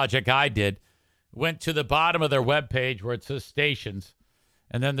homework project I did. Went to the bottom of their webpage where it says stations.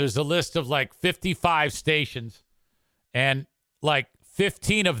 And then there's a list of like 55 stations. And like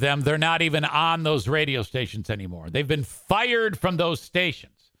 15 of them, they're not even on those radio stations anymore. They've been fired from those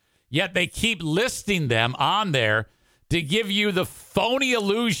stations. Yet they keep listing them on there to give you the phony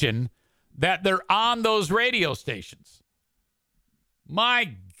illusion that they're on those radio stations.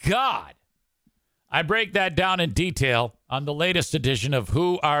 My God. I break that down in detail on the latest edition of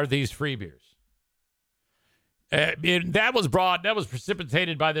Who Are These Free Beers? That was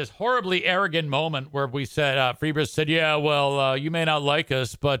precipitated by this horribly arrogant moment where we said, Freebird said, yeah, well, you may not like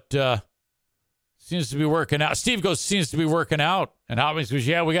us, but seems to be working out. Steve goes, seems to be working out. And Hopkins goes,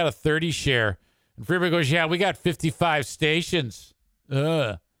 yeah, we got a 30 share. And Freebird goes, yeah, we got 55 stations.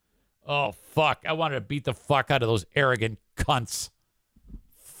 Ugh. Oh, fuck. I wanted to beat the fuck out of those arrogant cunts.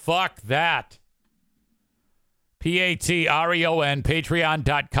 Fuck that. Patreon,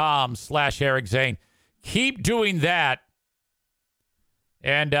 patreon.com/Eric Zane. Keep doing that,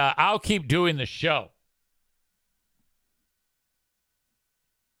 and I'll keep doing the show.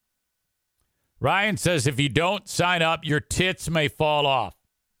 Ryan says, if you don't sign up, your tits may fall off.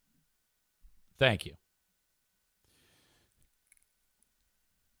 Thank you.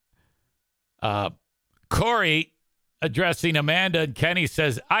 Corey, addressing Amanda and Kenny,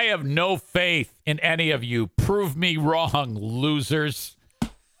 says, I have no faith in any of you. Prove me wrong, losers.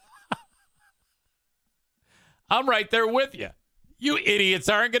 I'm right there with you. You idiots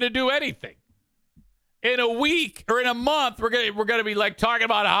aren't going to do anything. In a week or in a month, we're gonna be like talking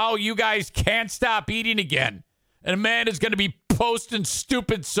about how you guys can't stop eating again. And Amanda's going to be posting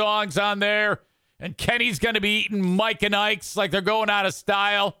stupid songs on there. And Kenny's going to be eating Mike and Ike's like they're going out of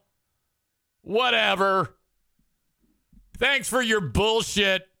style. Whatever. Thanks for your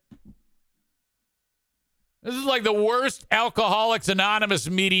bullshit. This is like the worst Alcoholics Anonymous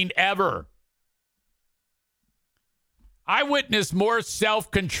meeting ever. I witnessed more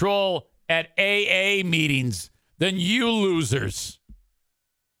self-control at AA meetings than you losers.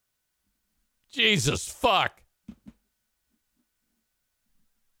 Jesus fuck.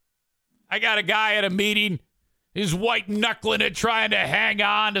 I got a guy at a meeting. He's white knuckling it, trying to hang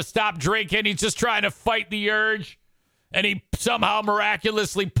on to stop drinking. He's just trying to fight the urge. And he somehow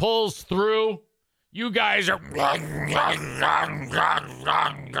miraculously pulls through. You guys are...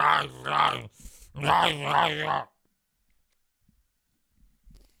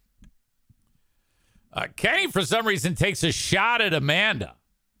 Kenny, for some reason, takes a shot at Amanda.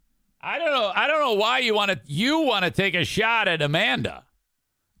 I don't know why you want to take a shot at Amanda.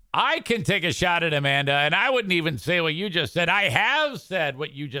 I can take a shot at Amanda, and I wouldn't even say what you just said. I have said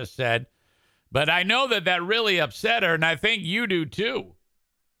what you just said, but I know that really upset her, and I think you do too.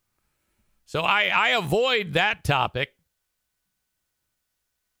 So I avoid that topic.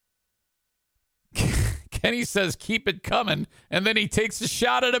 Kenny says, keep it coming, and then he takes a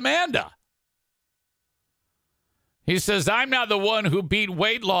shot at Amanda. He says, I'm not the one who beat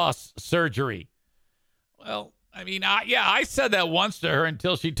weight loss surgery. Well, I mean, I said that once to her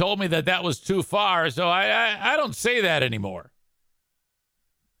until she told me that was too far, so I don't say that anymore.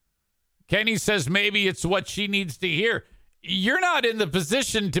 Kenny says maybe it's what she needs to hear. You're not in the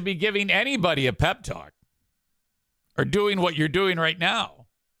position to be giving anybody a pep talk or doing what you're doing right now.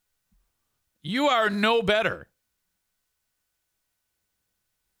 You are no better.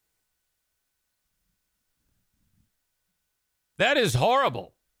 That is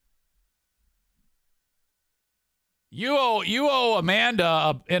horrible. You owe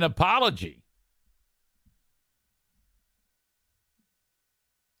Amanda an apology.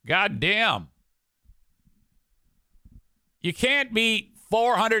 God damn. You can't be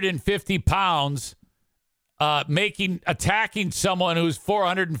 450 pounds attacking someone who's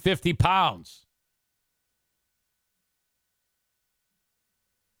 450 pounds.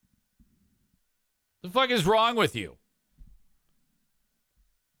 The fuck is wrong with you?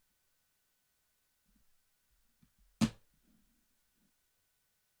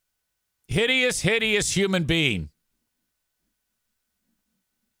 Hideous, hideous human being.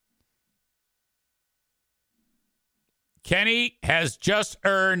 Kenny has just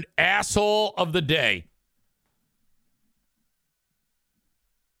earned asshole of the day.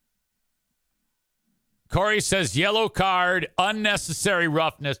 Corey says yellow card, unnecessary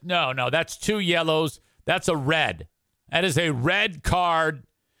roughness. No, that's 2 yellows. That's a red. That is a red card.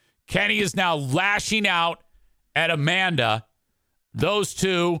 Kenny is now lashing out at Amanda. Those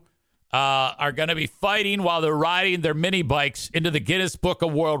two are going to be fighting while they're riding their mini bikes into the Guinness Book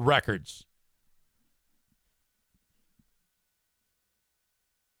of World Records.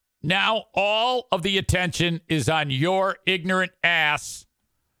 Now all of the attention is on your ignorant ass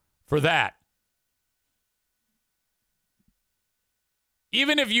for that.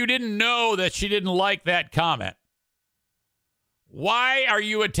 Even if you didn't know that she didn't like that comment, why are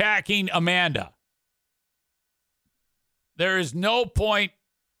you attacking Amanda? There is no point.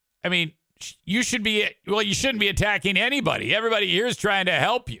 I mean, you shouldn't be attacking anybody. Everybody here is trying to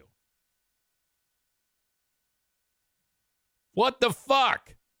help you. What the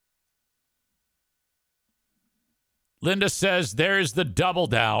fuck? Linda says, there's the double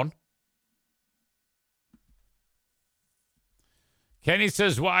down. Kenny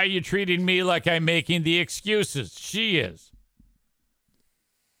says, why are you treating me like I'm making the excuses? She is.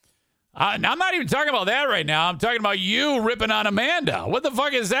 I'm not even talking about that right now. I'm talking about you ripping on Amanda. What the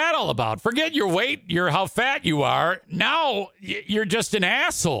fuck is that all about? Forget your weight, how fat you are. Now you're just an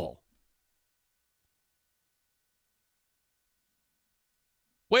asshole.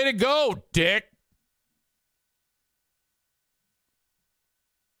 Way to go, dick.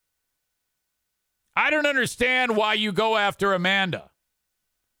 I don't understand why you go after Amanda.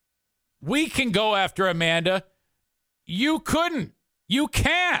 We can go after Amanda. You couldn't. You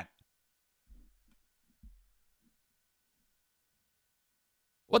can't.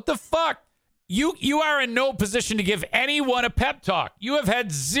 What the fuck? You are in no position to give anyone a pep talk. You have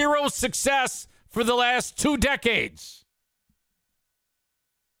had 0 success for the last 2 decades.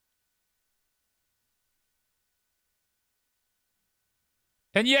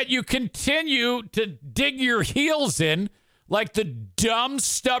 And yet you continue to dig your heels in like the dumb,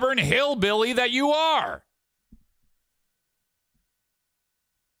 stubborn hillbilly that you are.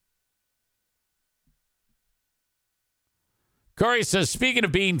 Corey says, speaking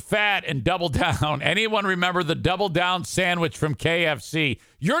of being fat and double down, anyone remember the double down sandwich from KFC?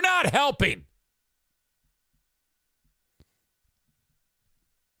 You're not helping.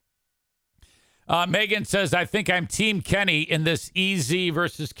 Megan says, I think I'm Team Kenny in this EZ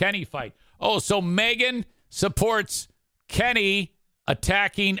versus Kenny fight. Oh, so Megan supports Kenny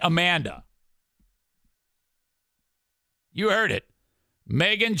attacking Amanda. You heard it.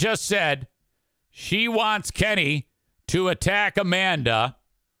 Megan just said she wants Kenny to attack Amanda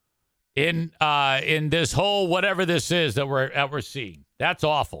in this whole whatever this is that we're seeing. That's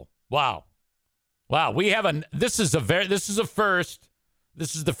awful. Wow. We have this is a first.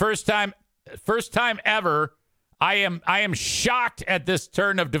 This is the first time ever. I am shocked at this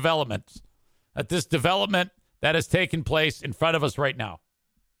turn of development, at this development that has taken place in front of us right now.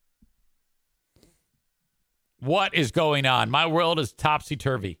 What is going on? My world is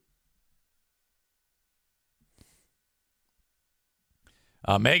topsy-turvy.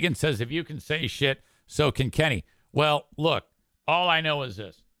 Megan says, if you can say shit, so can Kenny. Well, look, all I know is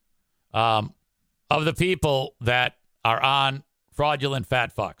this. Of the people that are on fraudulent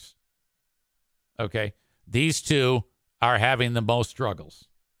fat fucks, okay, these two are having the most struggles.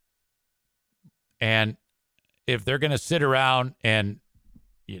 And if they're going to sit around and,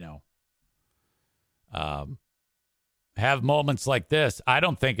 have moments like this, I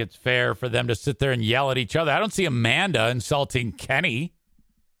don't think it's fair for them to sit there and yell at each other. I don't see Amanda insulting Kenny.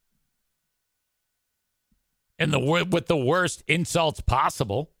 And with the worst insults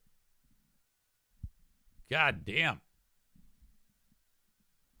possible. God damn.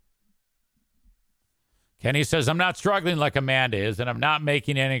 Kenny says, I'm not struggling like Amanda is, and I'm not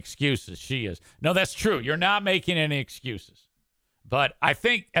making any excuses. She is. No, that's true. You're not making any excuses. But I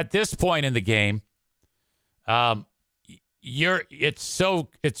think at this point in the game,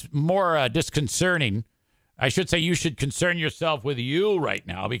 it's more disconcerting. I should say you should concern yourself with you right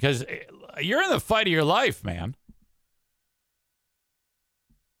now because you're in the fight of your life, man.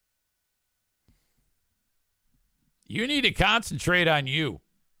 You need to concentrate on you.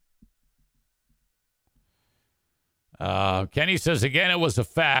 Kenny says, again, it was a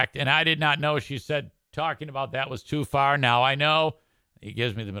fact, and I did not know. She said talking about that was too far. Now I know. He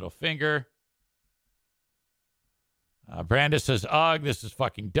gives me the middle finger. Brandis says, ugh, this is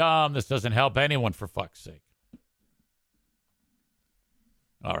fucking dumb. This doesn't help anyone, for fuck's sake.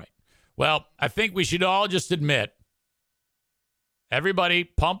 All right. Well, I think we should all just admit, everybody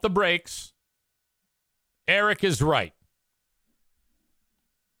pump the brakes. Eric is right.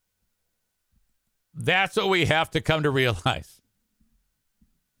 That's what we have to come to realize.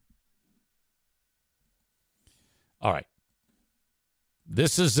 All right.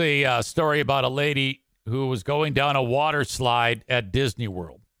 This is a story about a lady who was going down a water slide at Disney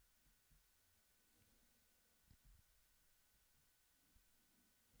World.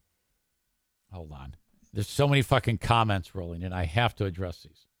 Hold on. There's so many fucking comments rolling in. I have to address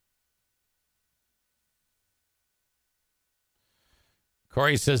these.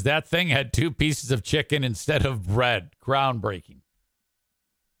 Corey says that thing had 2 pieces of chicken instead of bread. Groundbreaking.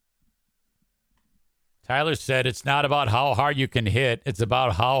 Tyler said it's not about how hard you can hit. It's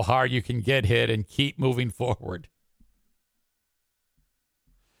about how hard you can get hit and keep moving forward.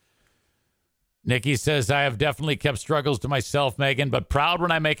 Nikki says, I have definitely kept struggles to myself, Megan, but proud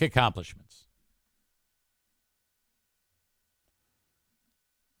when I make accomplishments.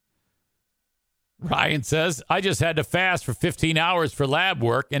 Ryan says, I just had to fast for 15 hours for lab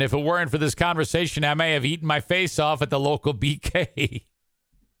work, and if it weren't for this conversation, I may have eaten my face off at the local BK.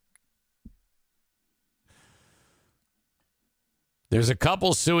 There's a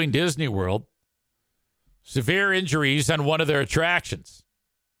couple suing Disney World. Severe injuries on one of their attractions.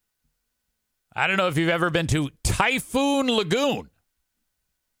 I don't know if you've ever been to Typhoon Lagoon,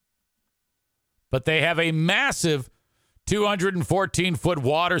 but they have a massive 214-foot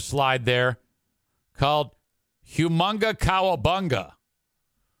water slide there called Humunga Cowabunga,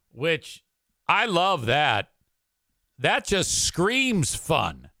 which I love that. That just screams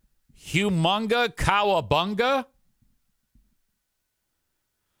fun. Humunga Cowabunga.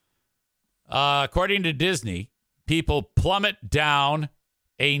 According to Disney, people plummet down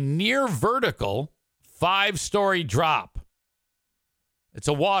a near vertical 5-story drop. It's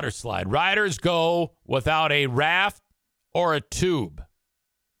a water slide. Riders go without a raft or a tube.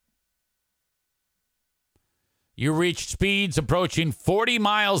 You reach speeds approaching 40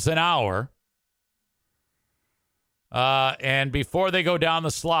 miles an hour. And before they go down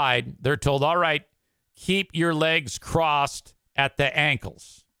the slide, they're told, all right, keep your legs crossed at the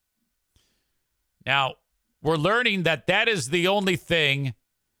ankles. Now, we're learning that that is the only thing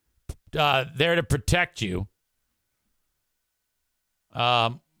there to protect you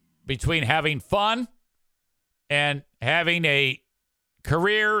between having fun and having a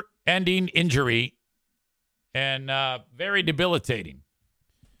career-ending injury and very debilitating.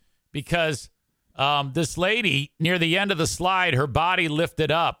 Because this lady, near the end of the slide, her body lifted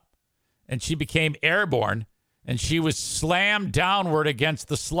up and she became airborne and she was slammed downward against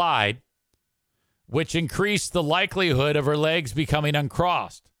the slide, which increased the likelihood of her legs becoming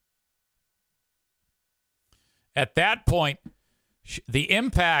uncrossed. At that point, the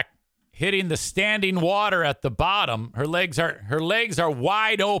impact hitting the standing water at the bottom, her legs are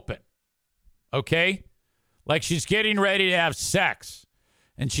wide open. Okay? Like she's getting ready to have sex.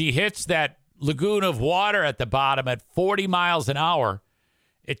 And she hits that lagoon of water at the bottom at 40 miles an hour.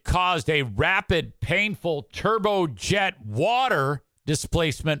 It caused a rapid, painful turbojet water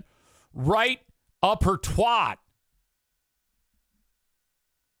displacement right up her twat.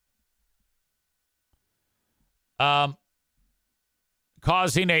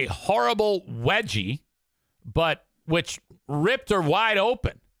 Causing a horrible wedgie, but which ripped her wide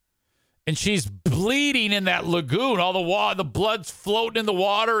open. And she's bleeding in that lagoon. All the blood's floating in the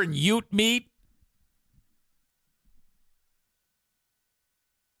water and ute meat.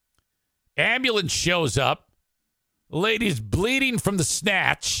 Ambulance shows up. The lady's bleeding from the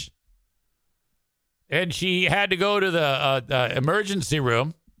snatch. And she had to go to the emergency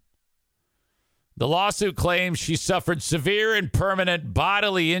room. The lawsuit claims she suffered severe and permanent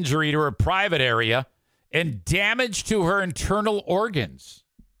bodily injury to her private area and damage to her internal organs.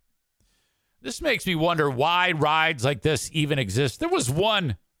 This makes me wonder why rides like this even exist. There was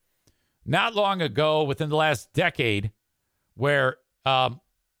one not long ago, within the last decade, where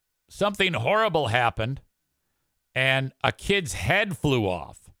something horrible happened and a kid's head flew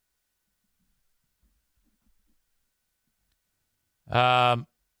off.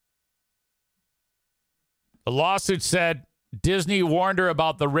 The lawsuit said Disney warned her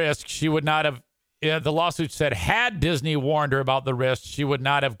about the risk. She would not have. The lawsuit said had Disney warned her about the risk, she would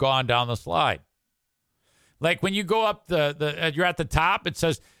not have gone down the slide. Like when you go up you're at the top. It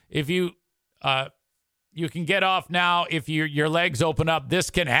says if you can get off now if your legs open up. This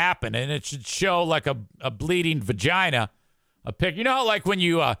can happen, and it should show like a bleeding vagina. A pic. You know how like when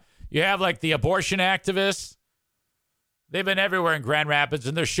you have like the abortion activists. They've been everywhere in Grand Rapids,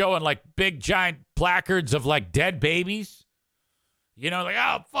 and they're showing like big giant placards of like dead babies. Like,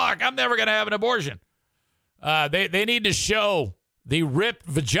 oh, fuck, I'm never going to have an abortion. They need to show the ripped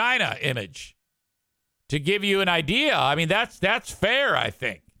vagina image to give you an idea. I mean, that's fair, I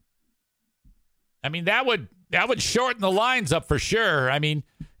think. I mean, that would shorten the lines up for sure. I mean,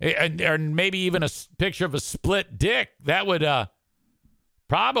 or maybe even a picture of a split dick. That would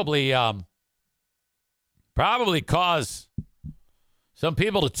probably cause some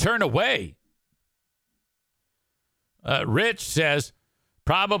people to turn away. Rich says,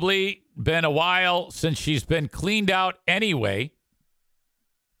 probably been a while since she's been cleaned out anyway.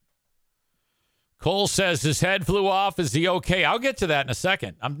 Cole says his head flew off. Is he okay? I'll get to that in a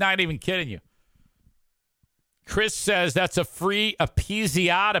second. I'm not even kidding you. Chris says that's a free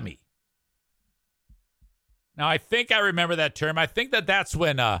episiotomy. Now, I think I remember that term. I think that's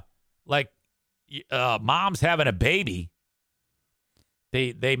when, mom's having a baby.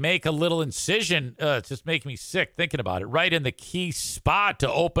 They make a little incision. It's just making me sick thinking about it. Right in the key spot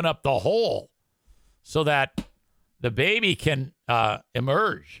to open up the hole so that the baby can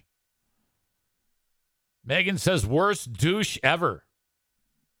emerge. Megan says, worst douche ever.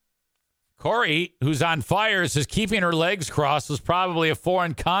 Corey, who's on fire, says keeping her legs crossed was probably a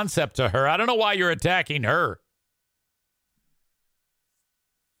foreign concept to her. I don't know why you're attacking her.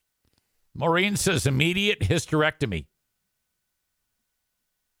 Maureen says immediate hysterectomy.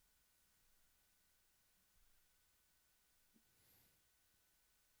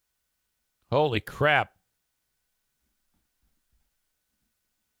 Holy crap.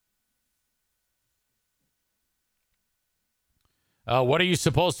 What are you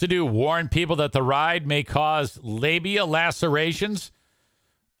supposed to do? Warn people that the ride may cause labia lacerations?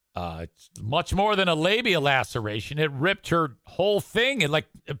 It's much more than a labia laceration. It ripped her whole thing and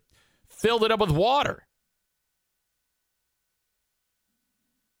it filled it up with water.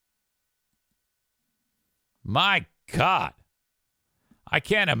 My God. I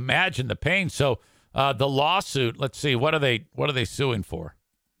can't imagine the pain. So the lawsuit, let's see, what are they suing for?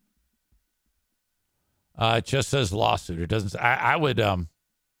 It just says lawsuit. It doesn't. I would.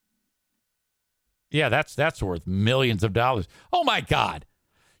 Yeah, that's worth millions of dollars. Oh my God,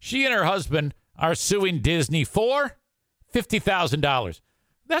 she and her husband are suing Disney for $50,000.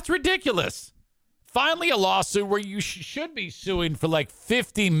 That's ridiculous. Finally, a lawsuit where you should be suing for like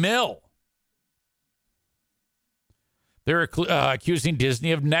 $50 million. They're accusing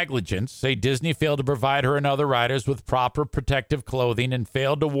Disney of negligence. Say Disney failed to provide her and other riders with proper protective clothing and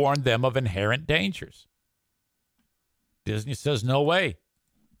failed to warn them of inherent dangers. Disney says, no way.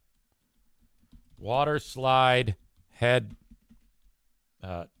 Water slide, head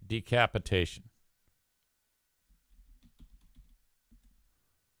decapitation.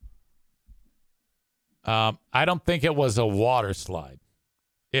 I don't think it was a water slide.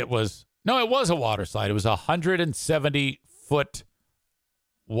 It was a water slide. It was a 170-foot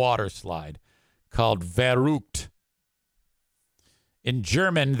water slide called verrückt. In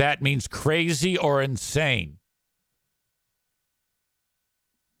German, that means crazy or insane.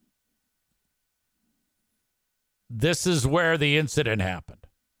 This is where the incident happened.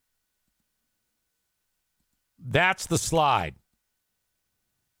 That's the slide.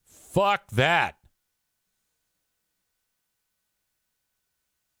 Fuck that.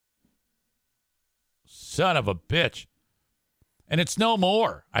 Son of a bitch. And it's no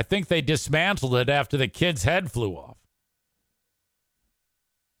more. I think they dismantled it after the kid's head flew off.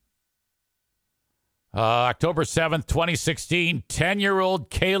 October 7th, 2016, 10-year-old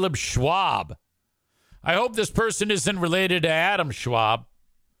Caleb Schwab. I hope this person isn't related to Adam Schwab.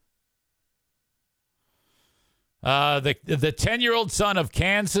 The 10-year-old son of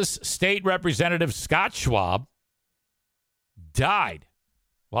Kansas State Representative Scott Schwab died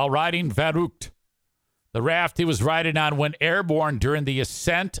while riding verrückt, the raft he was riding on, went airborne during the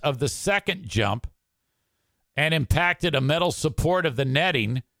ascent of the second jump and impacted a metal support of the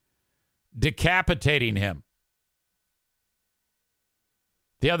netting, decapitating him.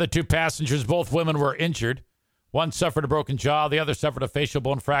 The other two passengers, both women, were injured. One suffered a broken jaw. The other suffered a facial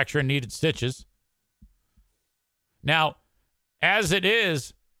bone fracture and needed stitches. Now, as it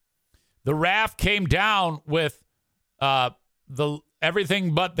is, the raft came down with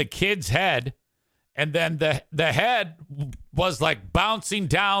everything but the kid's head, and then the head was like bouncing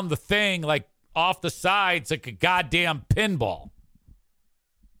down the thing, like off the sides, like a goddamn pinball.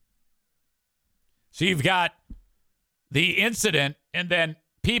 So you've got the incident, and then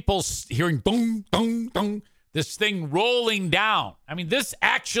people hearing boom, boom, boom, this thing rolling down. I mean, this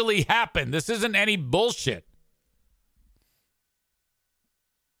actually happened. This isn't any bullshit.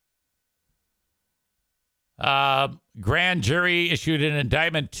 Grand jury issued an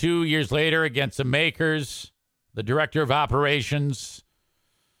indictment 2 years later against the makers, the director of operations,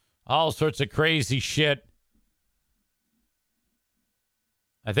 all sorts of crazy shit.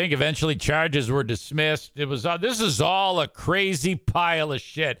 I think eventually charges were dismissed. This is all a crazy pile of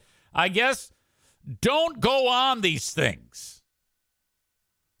shit. I guess don't go on these things.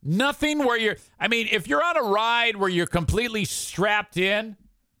 Nothing where if you're on a ride where you're completely strapped in,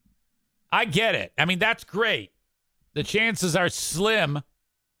 I get it. I mean, that's great. The chances are slim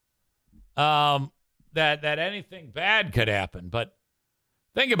that anything bad could happen. But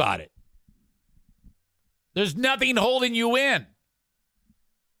think about it. There's nothing holding you in.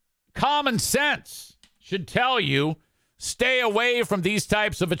 Common sense should tell you stay away from these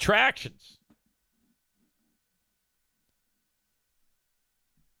types of attractions.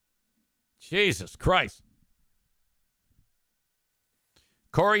 Jesus Christ.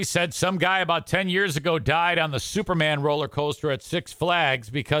 Corey said some guy about 10 years ago died on the Superman roller coaster at Six Flags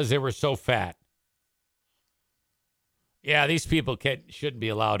because they were so fat. Yeah, these people shouldn't be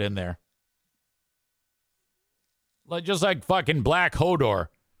allowed in there. Just like fucking Black Hodor a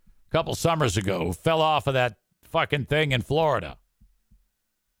couple summers ago, who fell off of that fucking thing in Florida.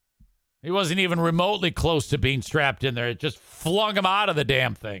 He wasn't even remotely close to being strapped in there. It just flung him out of the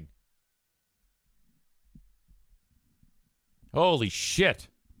damn thing. Holy shit.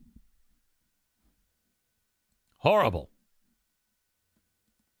 Horrible.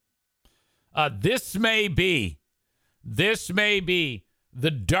 This may be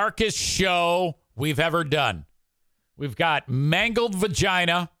the darkest show we've ever done. We've got mangled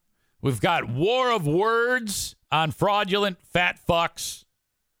vagina. We've got war of words on fraudulent fat fucks.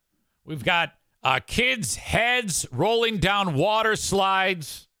 We've got kids' heads rolling down water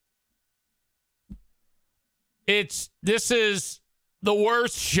slides. This is the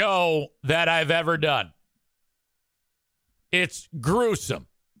worst show that I've ever done. It's gruesome.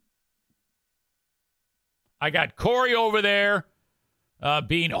 I got Corey over there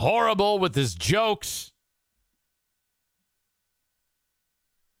being horrible with his jokes.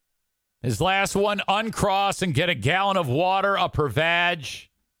 His last one, uncross and get a gallon of water up her vag.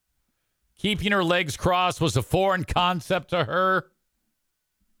 Keeping her legs crossed was a foreign concept to her.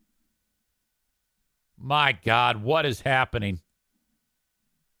 My God, what is happening?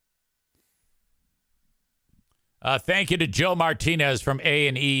 Thank you to Joe Martinez from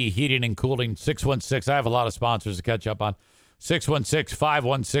A&E Heating and Cooling, 616. I have a lot of sponsors to catch up on.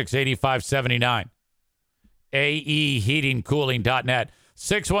 616-516-8579. AEHeatingCooling.net.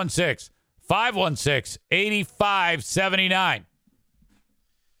 616-516-8579.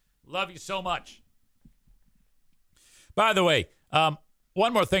 Love you so much. By the way,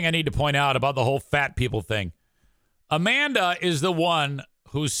 one more thing I need to point out about the whole fat people thing. Amanda is the one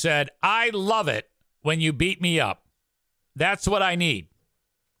who said, I love it when you beat me up. That's what I need.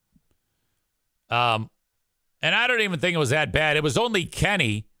 And I don't even think it was that bad. It was only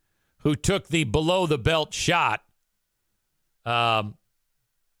Kenny who took the below the belt shot.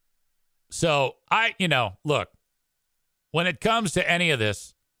 So look, when it comes to any of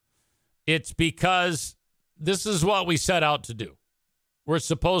this, it's because this is what we set out to do. We're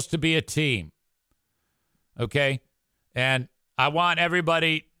supposed to be a team. Okay? And I want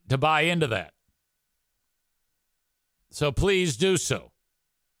everybody to buy into that. So please do so.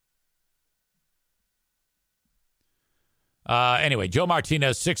 Anyway, Joe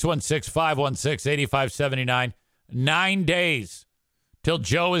Martinez, 616-516-8579. 9 days till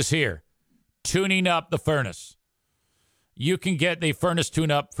Joe is here, tuning up the furnace. You can get the furnace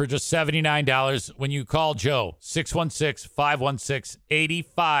tune-up for just $79 when you call Joe,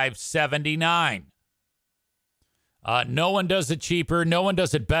 616-516-8579. No one does it cheaper. No one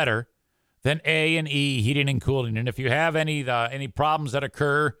does it better than A&E Heating and Cooling. And if you have any problems that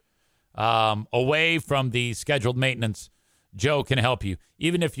occur away from the scheduled maintenance, Joe can help you.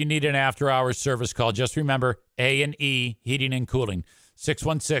 Even if you need an after-hours service call, just remember A&E Heating and Cooling,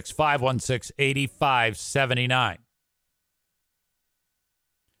 616-516-8579.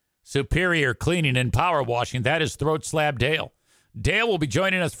 Superior Cleaning and Power Washing. That is Throat Slab Dale. Dale will be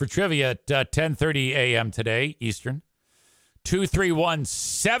joining us for trivia at 10:30 a.m. today, Eastern.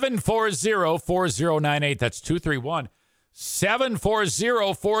 231-740-4098. That's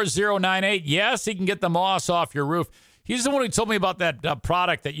 231-740-4098. Yes, he can get the moss off your roof. He's the one who told me about that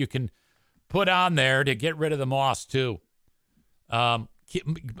product that you can put on there to get rid of the moss, too.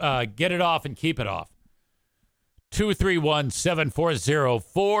 Get it off and keep it off.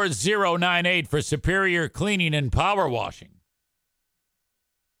 231-740-4098 for Superior Cleaning and Power Washing.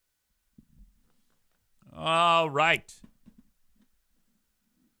 All right.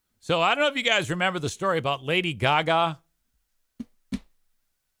 So I don't know if you guys remember the story about Lady Gaga.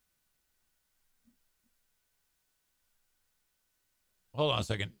 Hold on a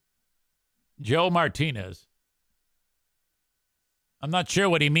second. Joe Martinez. I'm not sure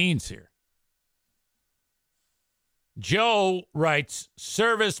what he means here. Joe writes,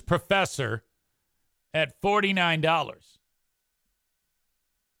 service professor at $49.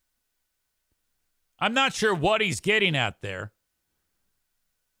 I'm not sure what he's getting at there.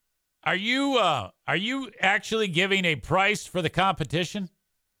 Are you actually giving a price for the competition?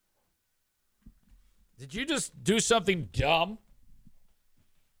 Did you just do something dumb?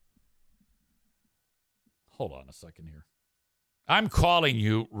 Hold on a second here. I'm calling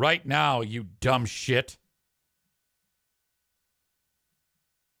you right now, you dumb shit.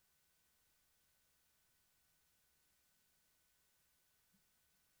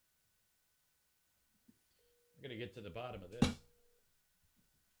 I'm going to get to the bottom of this.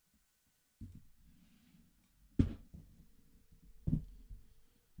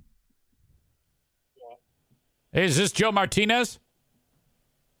 Hey, is this Joe Martinez?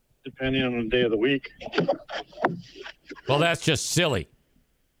 Depending on the day of the week. Well, that's just silly.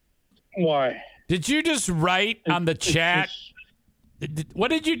 Why? Did you just write on the chat? What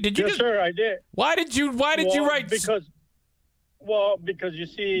did you Yes, just, sir, I did. Why did you write? Because you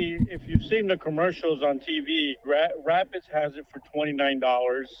see, if you've seen the commercials on TV, Rapids has it for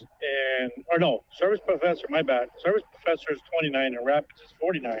 $29, Service Professor, my bad. Service Professor is $29 and Rapids is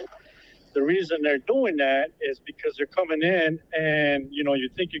 $49. The reason they're doing that is because they're coming in and, you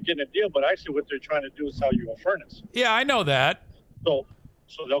think you're getting a deal, but actually what they're trying to do is sell you a furnace. Yeah, I know that. So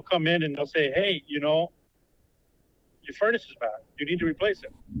they'll come in and they'll say, hey, your furnace is bad. You need to replace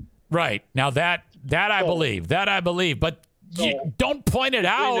it. Right. Now that I believe. That I believe. But you don't point it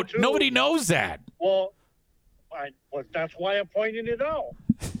out. Nobody knows that. Well, that's why I'm pointing it out.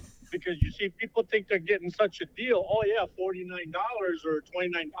 Because you see, people think they're getting such a deal. Oh, yeah, $49 or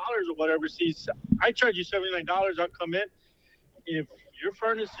 $29 or whatever. See, I charge you $79. I'll come in. If your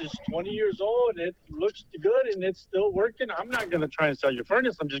furnace is 20 years old and it looks good and it's still working, I'm not going to try and sell your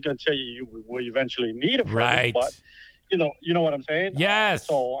furnace. I'm just going to tell you will eventually need a furnace. Right. But, you know what I'm saying? Yes.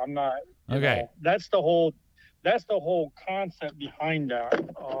 So I'm not. Okay. That's the whole concept behind that.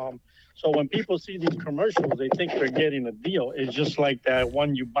 So when people see these commercials, they think they're getting a deal. It's just like that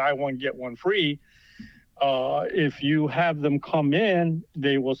one, you buy one, get one free. If you have them come in,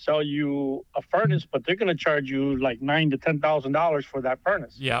 they will sell you a furnace, but they're going to charge you like $9,000 to $10,000 for that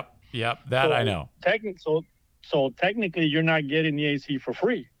furnace. Yep. That I know. So technically, you're not getting the AC for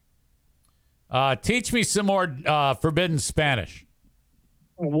free. Teach me some more forbidden Spanish.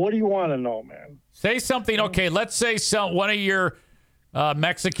 What do you want to know, man? Say something. Okay, let's say one of your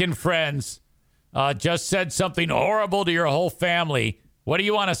Mexican friends just said something horrible to your whole family. What do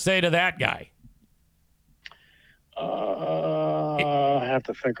you want to say to that guy? I have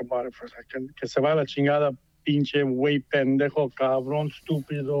to think about it for a second. Que se va la chingada, pinche güey pendejo, cabrón,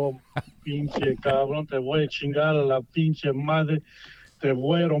 estúpido, pinche cabrón, te voy a chingar a la pinche madre, te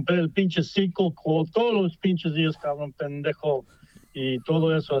voy a romper el pinche cico con todos los pinches días, cabrón, pendejo, y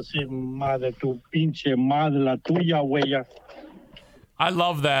todo eso así, madre, tu pinche madre, la tuya, güey. I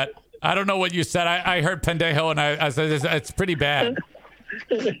love that. I don't know what you said. I heard pendejo, and I said it's pretty bad.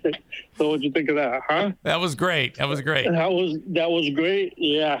 So what'd you think of that, huh? That was great. That was great. That was great.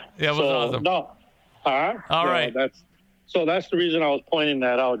 Yeah. That was awesome. No. Huh? All right. That's the reason I was pointing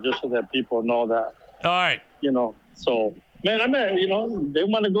that out, just so that people know that. All right. So man, they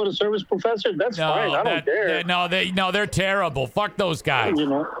want to go to Service Professor. That's fine. I don't care. They're terrible. Fuck those guys.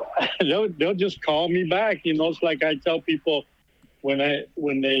 They'll just call me back. It's like I tell people when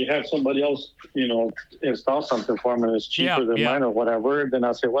they have somebody else, install something for them and it's cheaper than mine or whatever, then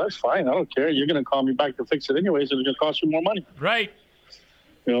I say, well, it's fine. I don't care. You're going to call me back to fix it anyways. It's going to cost you more money. Right.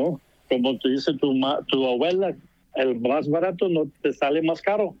 Como te dice tu abuela, el más barato no te sale más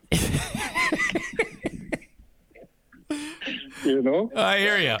caro. I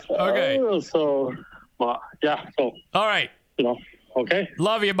hear you. Okay. So. All right. Okay.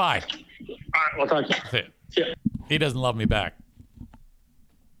 Love you. Bye. All right. We'll talk to you. Yeah. He doesn't love me back.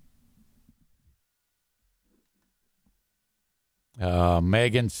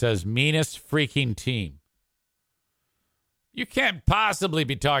 Megan says, meanest freaking team. You can't possibly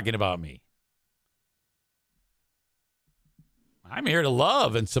be talking about me. I'm here to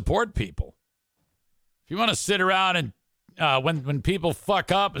love and support people. If you want to sit around and when people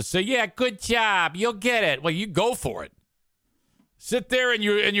fuck up and say, yeah, good job, you'll get it. Well, you go for it. Sit there in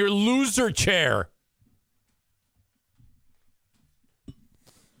your loser chair.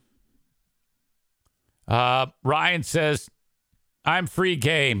 Ryan says, I'm free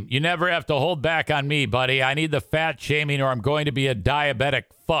game. You never have to hold back on me, buddy. I need the fat shaming or I'm going to be a diabetic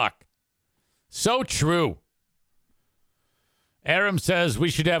fuck. So true. Aram says we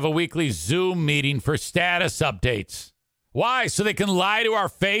should have a weekly Zoom meeting for status updates. Why? So they can lie to our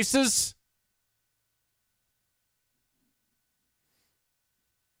faces?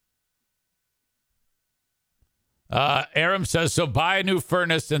 Aram says, so buy a new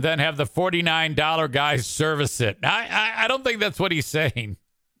furnace and then have the $49 guys service it. I don't think that's what he's saying.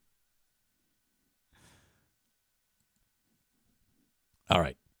 All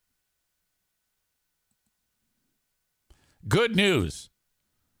right. Good news.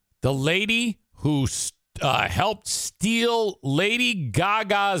 The lady who helped steal Lady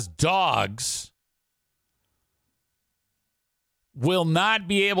Gaga's dogs will not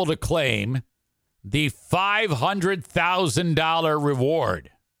be able to claim the $500,000 reward.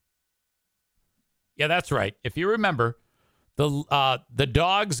 Yeah, that's right. If you remember, the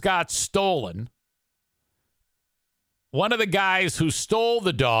dogs got stolen. One of the guys who stole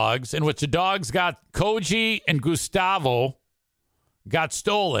the dogs, in which the dogs got Koji and Gustavo, got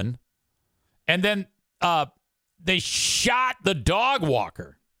stolen. And then they shot the dog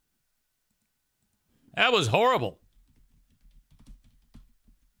walker. That was horrible.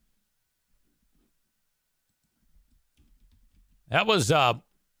 That was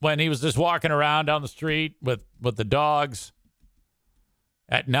when he was just walking around down the street with the dogs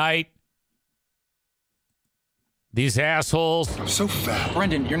at night. These assholes. I'm so fat.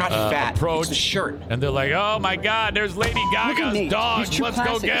 Brendan, you're not fat. Approach, it's the shirt. And they're like, oh, my God, there's Lady Gaga's dogs. Let's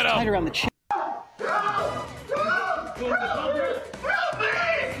go get them. Tied around the chin.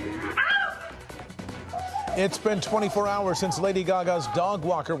 It's been 24 hours since Lady Gaga's dog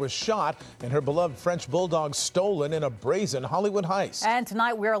walker was shot and her beloved French bulldog stolen in a brazen Hollywood heist. And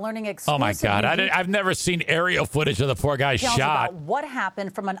tonight we're learning exclusively. Oh, my God. I've never seen aerial footage of the poor guy shot. About what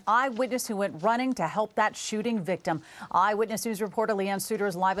happened from an eyewitness who went running to help that shooting victim. Eyewitness News reporter Leanne Suter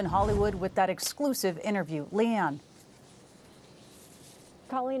is live in Hollywood with that exclusive interview. Leanne.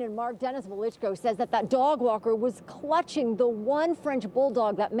 Colleen and Mark, Dennis Velichko says that dog walker was clutching the one French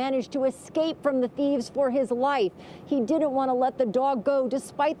bulldog that managed to escape from the thieves for his life. He didn't want to let the dog go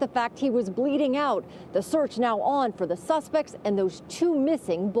despite the fact he was bleeding out. The search now on for the suspects and those two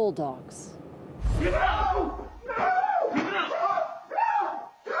missing bulldogs.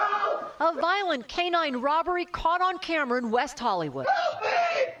 A violent canine robbery caught on camera in West Hollywood.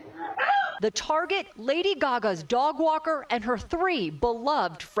 The target, Lady Gaga's dog walker and her 3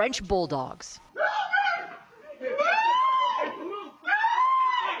 beloved French bulldogs.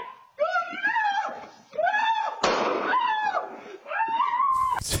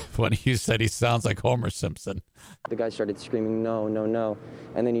 When you said he sounds like Homer Simpson. The guy started screaming, no, no, no.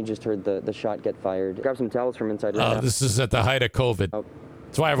 And then you just heard the shot get fired. Grab some towels from inside. This is at the height of COVID.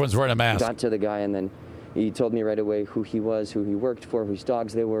 That's why everyone's wearing a mask. Got to the guy and then he told me right away who he was, who he worked for, whose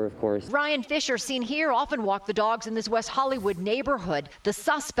dogs they were, of course. Ryan Fisher, seen here, often walked the dogs in this West Hollywood neighborhood. The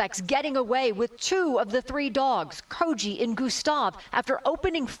suspects getting away with 2 of the 3 dogs, Koji and Gustav, after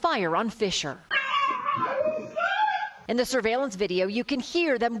opening fire on Fisher. In the surveillance video, you can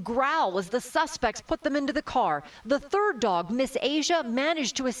hear them growl as the suspects put them into the car. The 3rd dog, Miss Asia,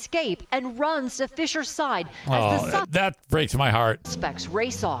 managed to escape and runs to Fisher's side. That breaks my heart. Suspects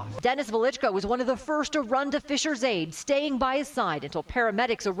race off. Dennis Velichko was one of the first to run to Fisher's aid, staying by his side until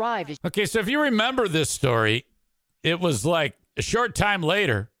paramedics arrived. Okay, so if you remember this story, it was like a short time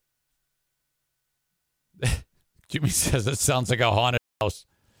later. Jimmy says it sounds like a haunted house.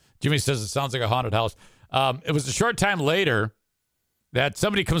 Jimmy says it sounds like a haunted house. It was a short time later that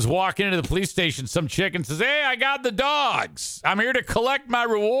somebody comes walking into the police station, some chick, and says, hey, I got the dogs. I'm here to collect my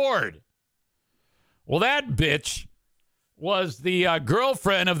reward. Well, that bitch was the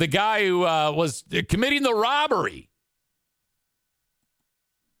girlfriend of the guy who was committing the robbery.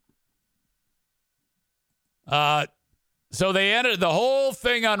 So they ended, the whole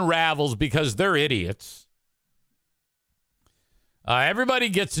thing unravels because they're idiots. Everybody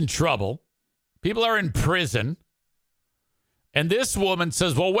gets in trouble. People are in prison. And this woman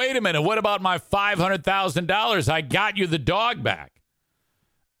says, well, wait a minute. What about my $500,000? I got you the dog back.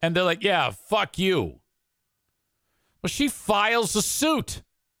 And they're like, yeah, fuck you. Well, she files a suit.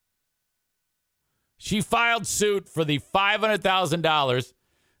 She filed suit for the $500,000.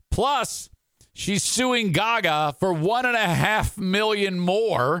 Plus, she's suing Gaga for $1.5 million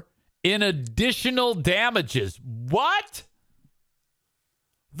more in additional damages. What?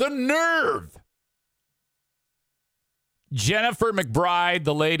 The nerve. Jennifer McBride,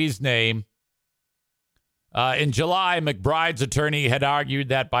 the lady's name. In July, McBride's attorney had argued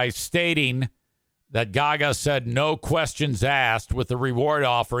that by stating that Gaga said no questions asked with the reward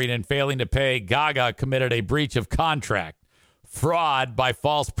offering and failing to pay. Gaga committed a breach of contract, fraud by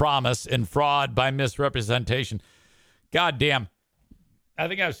false promise, and fraud by misrepresentation. God damn. I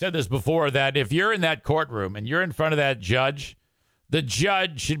think I've said this before, that if you're in that courtroom and you're in front of that judge, the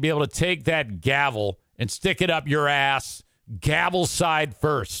judge should be able to take that gavel and stick it up your ass, gavel side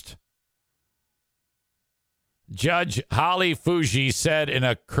first. Judge Holly Fuji said in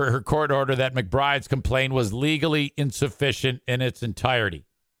her court order that McBride's complaint was legally insufficient in its entirety.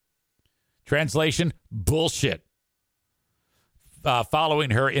 Translation, bullshit.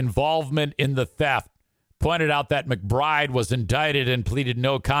 Following her involvement in the theft, pointed out that McBride was indicted and pleaded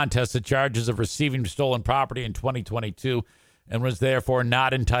no contest to charges of receiving stolen property in 2022 and was therefore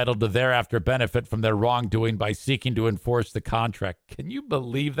not entitled to thereafter benefit from their wrongdoing by seeking to enforce the contract. Can you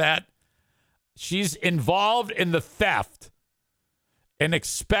believe that? She's involved in the theft and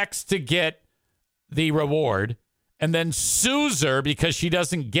expects to get the reward and then sues her because she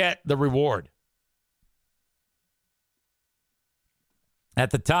doesn't get the reward.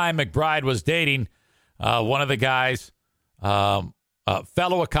 At the time, McBride was dating one of the guys, fellow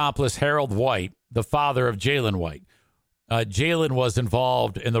accomplice Harold White, the father of Jalen White. Jalen was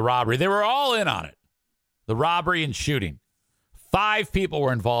involved in the robbery. They were all in on it. The robbery and shooting. 5 people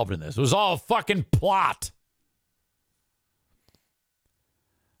were involved in this. It was all a fucking plot.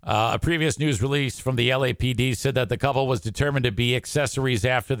 A previous news release from the LAPD said that the couple was determined to be accessories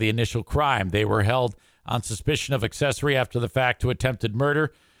after the initial crime. They were held on suspicion of accessory after the fact to attempted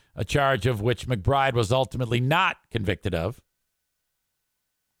murder, a charge of which McBride was ultimately not convicted of.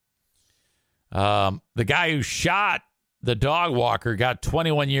 The guy who shot the dog walker got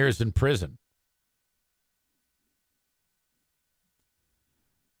 21 years in prison.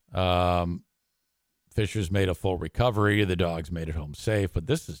 Fisher's made a full recovery. The dog's made it home safe, but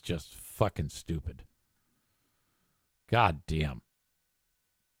this is just fucking stupid. God damn.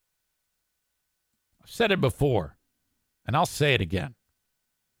 I've said it before, and I'll say it again.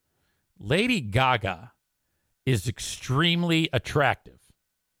 Lady Gaga is extremely attractive,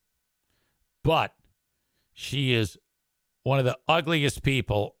 but she is one of the ugliest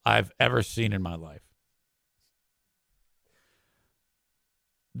people I've ever seen in my life.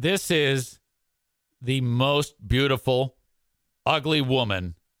 This is the most beautiful, ugly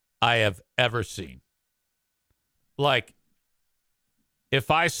woman I have ever seen. Like, if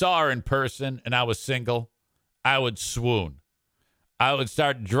I saw her in person and I was single, I would swoon. I would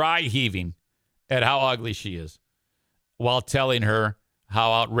start dry heaving at how ugly she is while telling her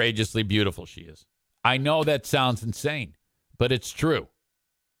how outrageously beautiful she is. I know that sounds insane, but it's true.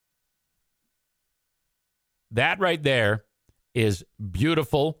 That right there is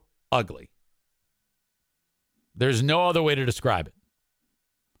beautiful, ugly. There's no other way to describe it.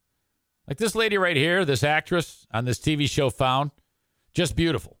 Like this lady right here, this actress on this TV show Found, just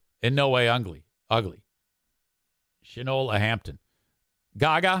beautiful. In no way ugly. Shanola Hampton.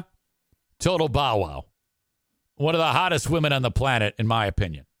 Gaga, total bow wow. One of the hottest women on the planet, in my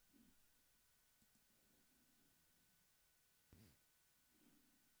opinion.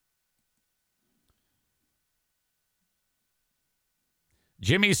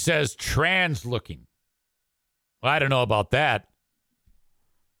 Jimmy says trans looking. Well, I don't know about that.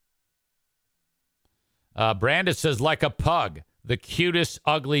 Brandon says like a pug. The cutest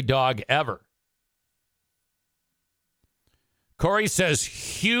ugly dog ever. Corey says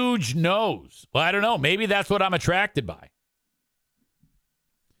huge nose. Well, I don't know. Maybe that's what I'm attracted by.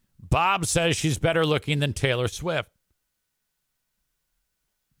 Bob says she's better looking than Taylor Swift.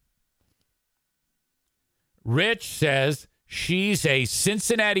 Rich says she's a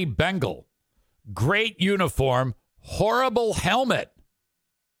Cincinnati Bengal. Great uniform. Horrible helmet.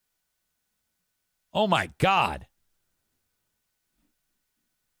 Oh, my God.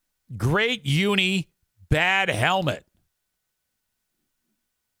 Great uni, bad helmet.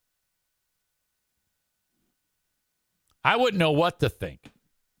 I wouldn't know what to think.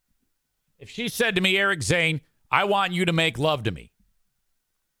 If she said to me, Eric Zane, I want you to make love to me,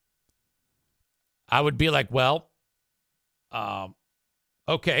 I would be like, well,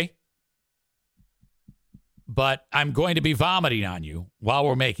 okay. But I'm going to be vomiting on you while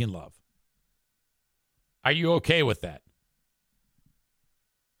we're making love. Are you okay with that?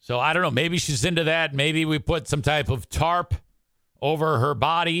 So I don't know. Maybe she's into that. Maybe we put some type of tarp over her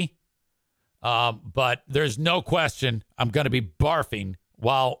body. But there's no question I'm going to be barfing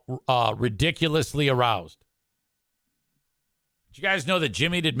while ridiculously aroused. Did you guys know that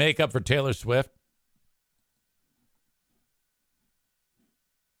Jimmy did makeup for Taylor Swift?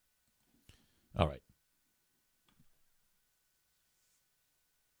 All right.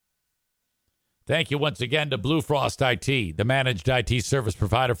 Thank you once again to Blue Frost IT, the managed IT service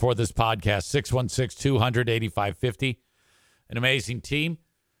provider for this podcast, 616-200-8550. An amazing team,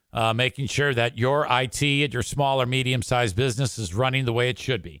 making sure that your IT at your small or medium-sized business is running the way it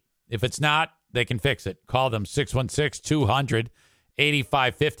should be. If it's not, they can fix it. Call them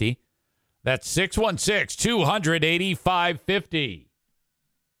 616-200-8550. That's 616-200-8550.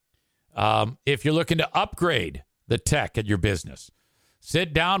 If you're looking to upgrade the tech at your business,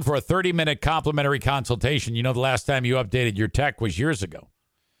 sit down for a 30-minute complimentary consultation. You know, the last time you updated your tech was years ago.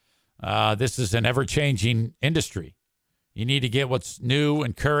 This is an ever-changing industry. You need to get what's new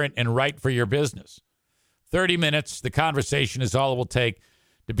and current and right for your business. 30 minutes, the conversation is all it will take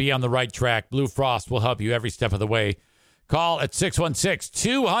to be on the right track. Blue Frost will help you every step of the way. Call at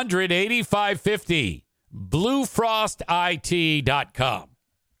 616-200-8550. BlueFrostIT.com.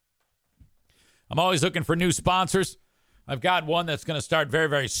 I'm always looking for new sponsors. I've got one that's going to start very,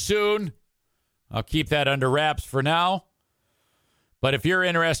 very soon. I'll keep that under wraps for now. But if you're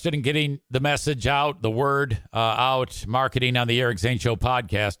interested in getting the message out, the word out, marketing on the Eric Zane Show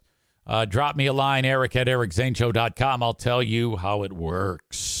podcast, drop me a line, eric@ericzaneshow.com. I'll tell you how it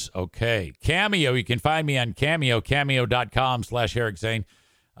works. Okay. Cameo, you can find me on Cameo, cameo.com/Eric Zane.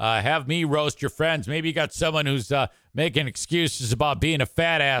 Have me roast your friends. Maybe you got someone who's making excuses about being a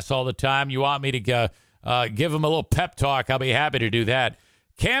fat ass all the time. You want me to give them a little pep talk. I'll be happy to do that.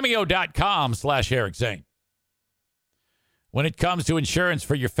 Cameo.com/Eric Zane. When it comes to insurance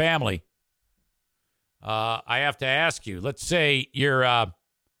for your family, I have to ask you, let's say you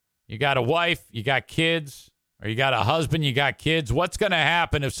got a wife, you got kids, or you got a husband, you got kids. What's going to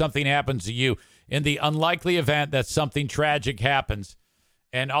happen if something happens to you in the unlikely event that something tragic happens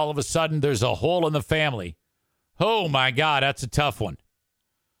and all of a sudden there's a hole in the family? Oh, my God, that's a tough one.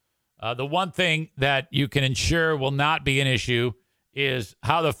 The one thing that you can ensure will not be an issue is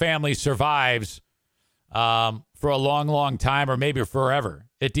how the family survives for a long, long time or maybe forever.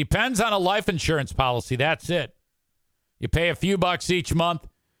 It depends on a life insurance policy. That's it. You pay a few bucks each month.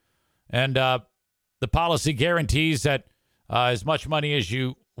 And the policy guarantees that as much money as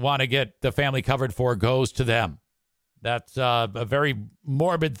you want to get the family covered for goes to them. That's a very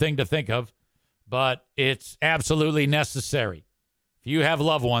morbid thing to think of, but it's absolutely necessary. If you have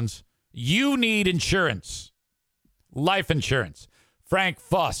loved ones, you need insurance, life insurance. Frank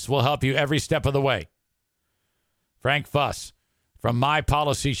Fuss will help you every step of the way. Frank Fuss from My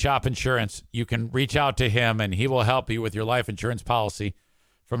Policy Shop Insurance. You can reach out to him, and he will help you with your life insurance policy.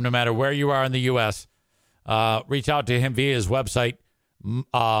 From no matter where you are in the U.S., reach out to him via his website,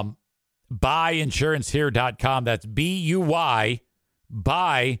 buyinsurancehere.com. That's B-U-Y,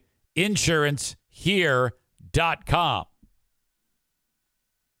 buyinsurancehere.com.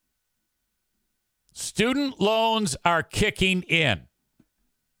 Student loans are kicking in.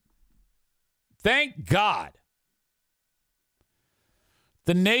 Thank God.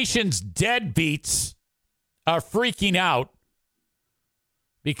 The nation's deadbeats are freaking out.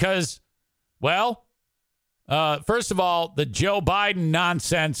 Because, well, first of all, the Joe Biden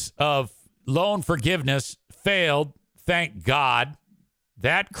nonsense of loan forgiveness failed. Thank God.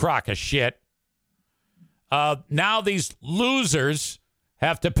 That crock of shit. Now these losers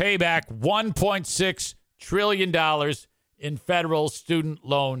have to pay back $1.6 trillion in federal student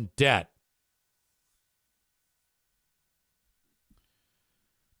loan debt.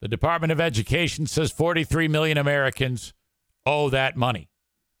 The Department of Education says 43 million Americans owe that money.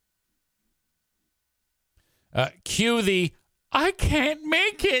 Cue the I can't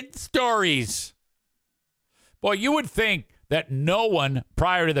make it stories. Boy, you would think that no one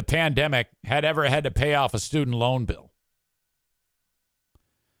prior to the pandemic had ever had to pay off a student loan bill.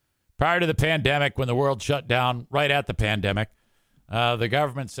 Prior to the pandemic, when the world shut down, right at the pandemic, the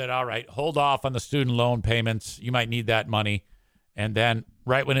government said, all right, hold off on the student loan payments. You might need that money. And then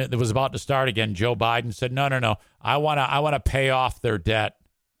right when it was about to start again, Joe Biden said, no. I want to pay off their debt.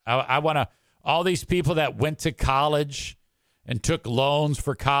 I want to. All these people that went to college and took loans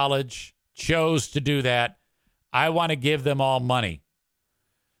for college, chose to do that. I want to give them all money.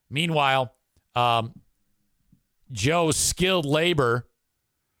 Meanwhile, Joe's skilled labor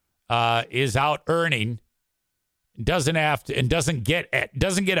is out earning, doesn't get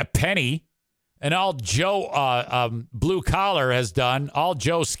a penny, and all Joe blue collar has done, all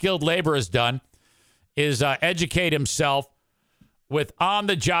Joe skilled labor has done, is educate himself with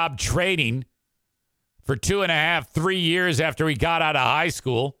on-the-job training for 2.5, 3 years after he got out of high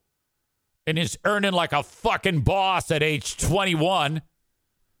school, and is earning like a fucking boss at age 21.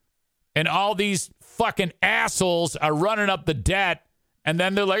 And all these fucking assholes are running up the debt, and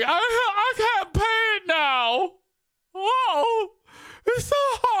then they're like, I can't pay it now. Oh, it's so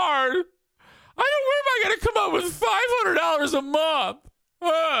hard. a month.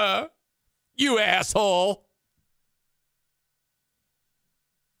 You asshole.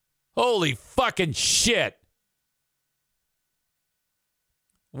 Holy fucking shit.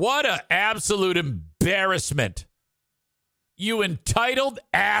 What an absolute embarrassment. You entitled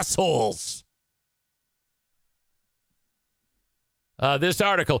assholes. This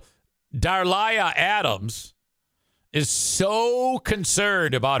article, Darlia Adams is so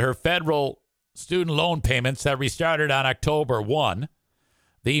concerned about her federal student loan payments that restarted on October 1.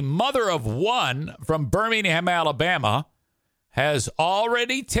 The mother of one from Birmingham, Alabama, has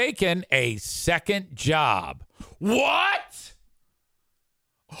already taken a second job. What?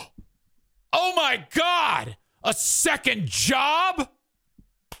 Oh, my God. A second job?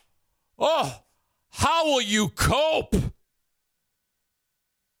 Oh, how will you cope?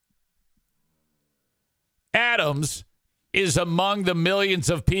 Adams is among the millions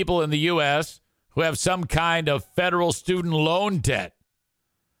of people in the U.S. who have some kind of federal student loan debt.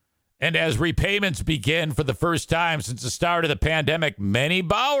 And as repayments begin for the first time since the start of the pandemic, many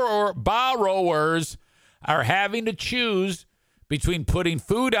borrowers are having to choose between putting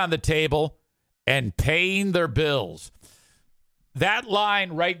food on the table and paying their bills. That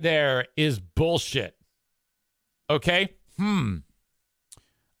line right there is bullshit. Okay?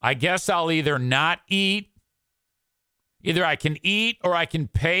 I guess I'll either not eat. Either I can eat or I can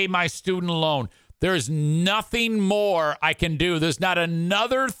pay my student loan. There's nothing more I can do. There's not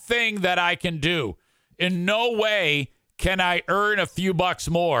another thing that I can do. In no way can I earn a few bucks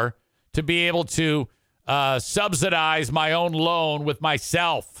more to be able to subsidize my own loan with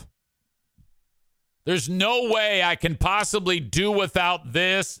myself. There's no way I can possibly do without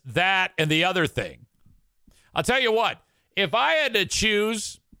this, that, and the other thing. I'll tell you what, if I had to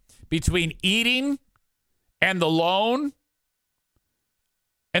choose between eating and the loan,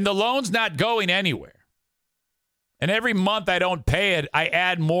 and the loan's not going anywhere, and every month I don't pay it, I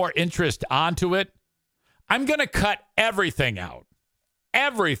add more interest onto it, I'm going to cut everything out.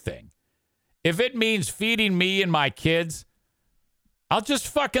 Everything. If it means feeding me and my kids, I'll just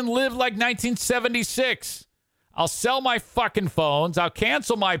fucking live like 1976. I'll sell my fucking phones. I'll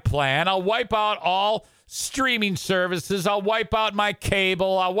cancel my plan. I'll wipe out all streaming services. I'll wipe out my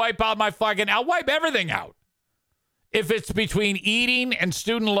cable. I'll wipe everything out. If it's between eating and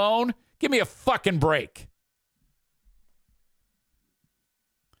student loan, give me a fucking break.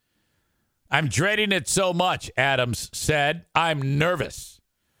 I'm dreading it so much, Adams said. I'm nervous.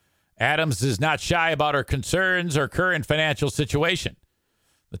 Adams is not shy about her concerns or current financial situation.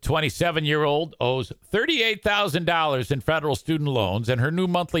 The 27-year-old owes $38,000 in federal student loans, and her new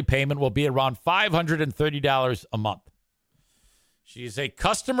monthly payment will be around $530 a month. She's a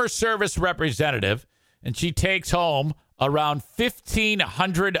customer service representative, and she takes home around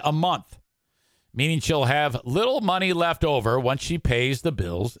 $1,500 a month, meaning she'll have little money left over once she pays the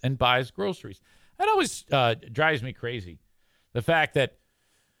bills and buys groceries. That always drives me crazy. The fact that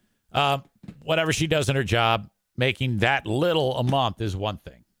whatever she does in her job, making that little a month is one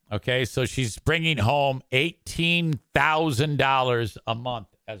thing. Okay, so she's bringing home $18,000 a month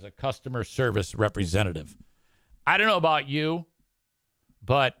as a customer service representative. I don't know about you,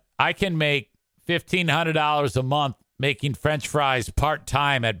 but I can make $1,500 a month making French fries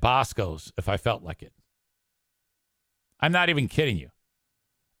part-time at Bosco's if I felt like it. I'm not even kidding you.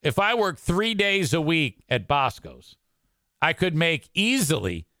 If I work 3 days a week at Bosco's, I could make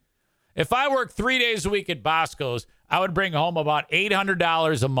easily. If I worked 3 days a week at Bosco's, I would bring home about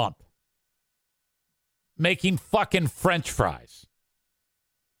 $800 a month making fucking French fries.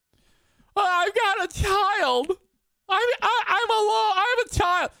 Oh, I've got a child. I'm alone. I have a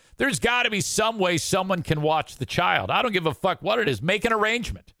child. There's got to be some way someone can watch the child. I don't give a fuck what it is. Make an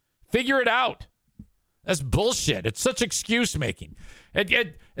arrangement. Figure it out. That's bullshit. It's such excuse making.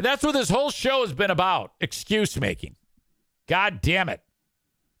 That's what this whole show has been about. Excuse making. God damn it.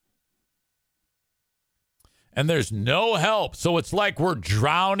 And there's no help. So it's like we're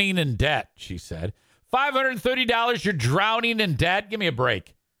drowning in debt, she said. $530, you're drowning in debt? Give me a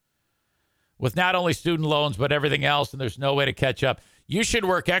break. With not only student loans, but everything else, and there's no way to catch up. You should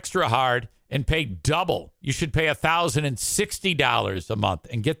work extra hard and pay double. You should pay $1,060 a month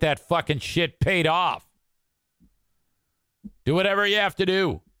and get that fucking shit paid off. Do whatever you have to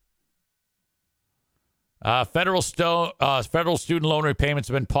do. Federal student loan repayments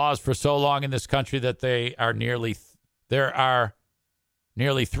have been paused for so long in this country that there are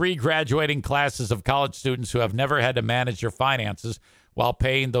nearly 3 graduating classes of college students who have never had to manage their finances while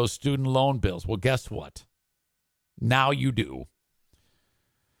paying those student loan bills. Well, guess what? Now you do.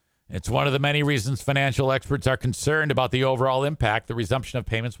 It's one of the many reasons financial experts are concerned about the overall impact the resumption of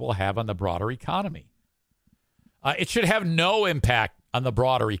payments will have on the broader economy. It should have no impact on the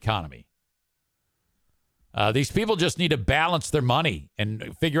broader economy. These people just need to balance their money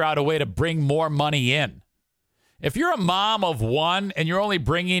and figure out a way to bring more money in. If you're a mom of one and you're only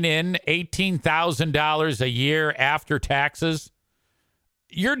bringing in $18,000 a year after taxes,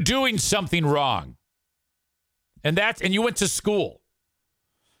 you're doing something wrong. And you went to school.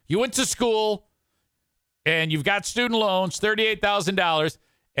 You went to school and you've got student loans, $38,000,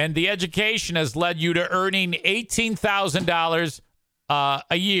 and the education has led you to earning $18,000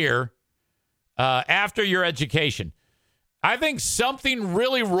 a year after your education. I think something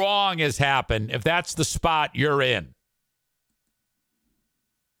really wrong has happened if that's the spot you're in.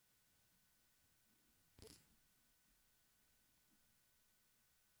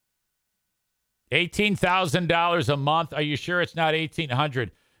 $18,000 a month. Are you sure it's not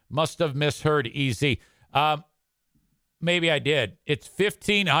 $1,800? Must have misheard EZ. Maybe I did. It's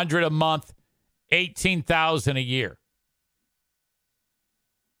 $1,500 a month, $18,000 a year.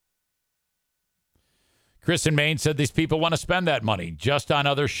 Chris in Maine said these people want to spend that money just on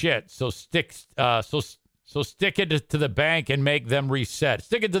other shit. So stick it to the bank and make them reset.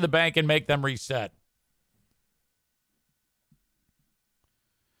 Stick it to the bank and make them reset.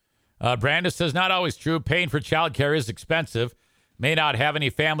 Brandis says, not always true. Paying for childcare is expensive. May not have any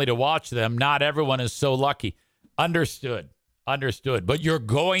family to watch them. Not everyone is so lucky. Understood. But you're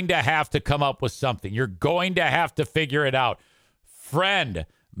going to have to come up with something. You're going to have to figure it out. Friend,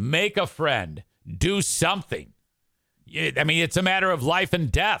 make a friend. Do something. I mean, it's a matter of life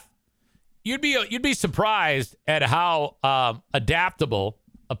and death. You'd be surprised at how adaptable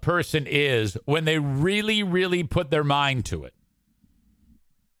a person is when they really, really put their mind to it.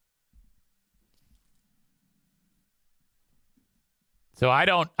 So I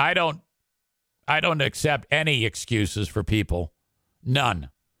don't accept any excuses for people. None.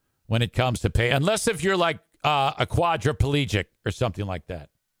 When it comes to pay, unless if you're like a quadriplegic or something like that.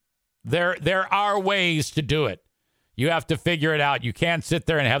 There are ways to do it. You have to figure it out. You can't sit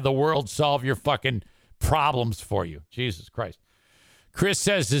there and have the world solve your fucking problems for you. Jesus Christ. Chris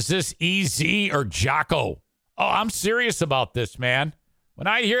says, is this EZ or Jocko? Oh, I'm serious about this, man. When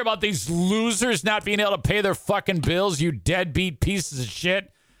I hear about these losers not being able to pay their fucking bills, you deadbeat pieces of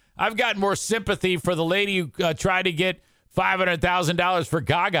shit, I've got more sympathy for the lady who tried to get $500,000 for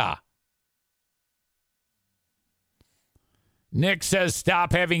Gaga. Nick says,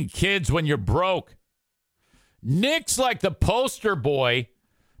 stop having kids when you're broke. Nick's like the poster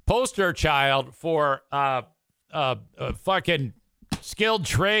child for fucking skilled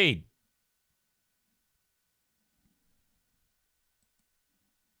trade.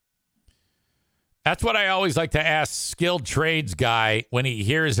 That's what I always like to ask skilled trades guy when he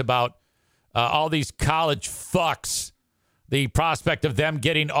hears about all these college fucks, the prospect of them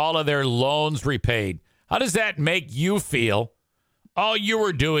getting all of their loans repaid. How does that make you feel? All you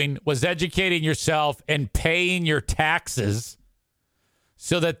were doing was educating yourself and paying your taxes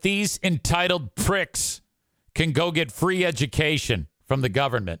so that these entitled pricks can go get free education from the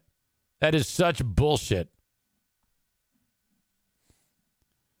government. That is such bullshit.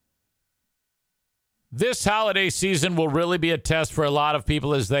 This holiday season will really be a test for a lot of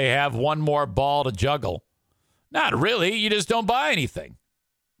people as they have one more ball to juggle. Not really. You just don't buy anything.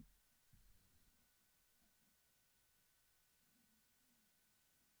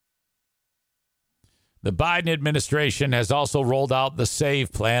 The Biden administration has also rolled out the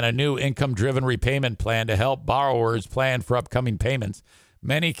SAVE plan, a new income-driven repayment plan to help borrowers plan for upcoming payments.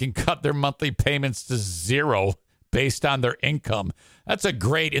 Many can cut their monthly payments to zero based on their income. That's a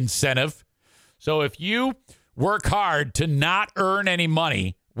great incentive. So if you work hard to not earn any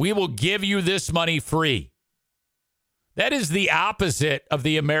money, we will give you this money free. That is the opposite of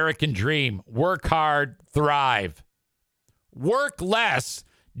the American dream. Work hard, thrive. Work less,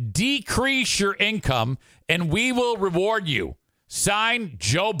 decrease your income, and we will reward you. Signed,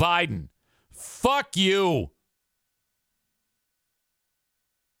 Joe Biden. Fuck you.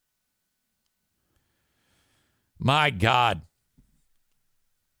 My God.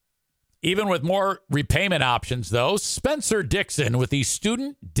 Even with more repayment options, though, Spencer Dixon with the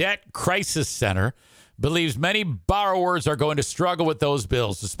Student Debt Crisis Center believes many borrowers are going to struggle with those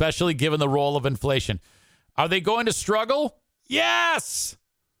bills, especially given the role of inflation. Are they going to struggle? Yes.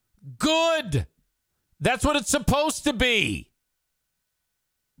 Good. That's what it's supposed to be.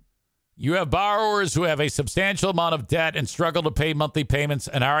 You have borrowers who have a substantial amount of debt and struggle to pay monthly payments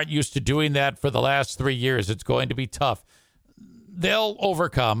and aren't used to doing that for the last 3 years. It's going to be tough. They'll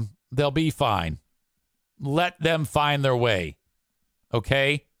overcome. They'll be fine. Let them find their way.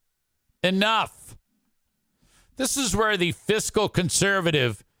 Okay? Enough. This is where the fiscal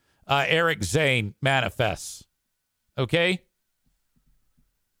conservative Eric Zane manifests. Okay?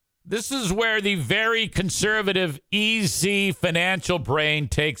 This is where the very conservative EZ financial brain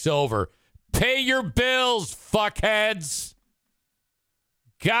takes over. Pay your bills, fuckheads.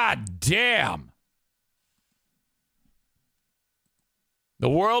 God damn. The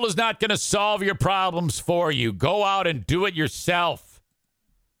world is not going to solve your problems for you. Go out and do it yourself.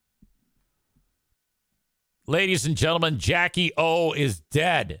 Ladies and gentlemen, Jackie O is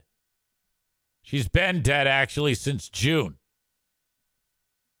dead. She's been dead, actually, since June.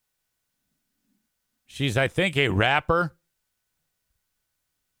 She's, I think, a rapper.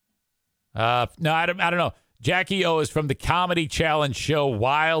 No, I don't know. Jackie O is from the comedy challenge show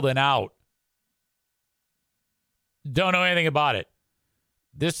Wild and Out. Don't know anything about it.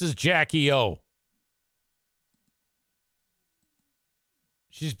 This is Jackie O.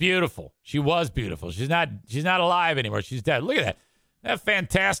 She's beautiful. She was beautiful. She's not alive anymore. She's dead. Look at that. That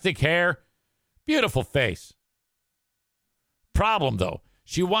fantastic hair. Beautiful face. Problem, though.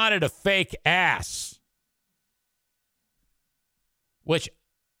 She wanted a fake ass. Which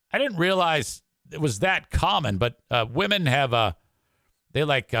I didn't realize it was that common, but women have I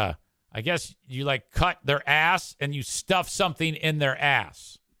guess you like cut their ass and you stuff something in their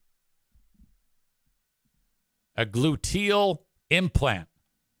ass. A gluteal implant.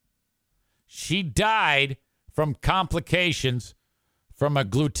 She died from complications from a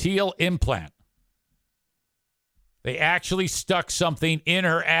gluteal implant. They actually stuck something in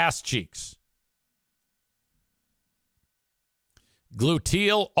her ass cheeks.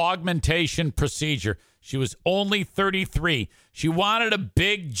 Gluteal augmentation procedure. She was only 33. She wanted a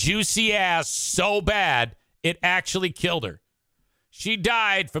big, juicy ass so bad, it actually killed her. She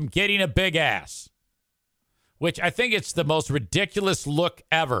died from getting a big ass, which I think it's the most ridiculous look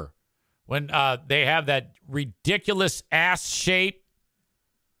ever. When they have that ridiculous ass shape.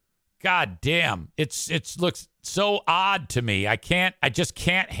 God damn. It looks so odd to me. I just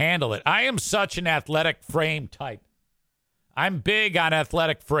can't handle it. I am such an athletic frame type. I'm big on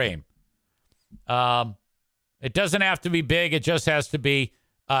athletic frame. It doesn't have to be big. It just has to be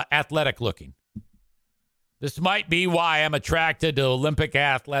athletic looking. This might be why I'm attracted to Olympic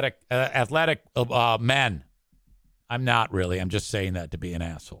athletic men. I'm not really. I'm just saying that to be an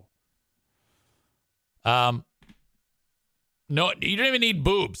asshole. No, you don't even need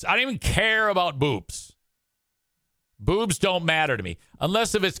boobs. I don't even care about boobs. Boobs don't matter to me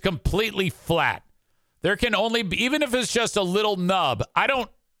unless if it's completely flat. There can only be, even if it's just a little nub.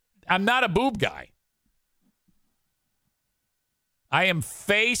 I'm not a boob guy. I am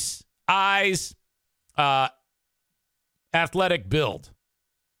face, eyes, athletic build.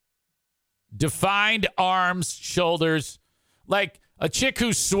 Defined arms, shoulders, like a chick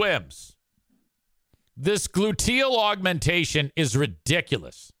who swims. This gluteal augmentation is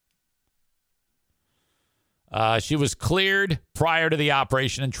ridiculous. She was cleared prior to the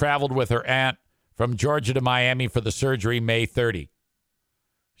operation and traveled with her aunt from Georgia to Miami for the surgery May 30.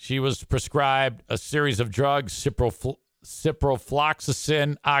 She was prescribed a series of drugs,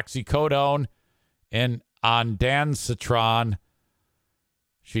 ciprofloxacin, oxycodone, and ondansetron.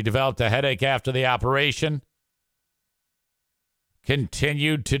 She developed a headache after the operation,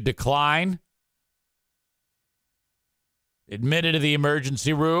 continued to decline, admitted to the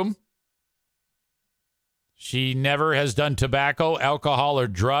emergency room. She never has done tobacco, alcohol, or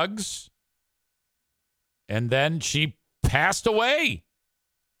drugs. And then she passed away.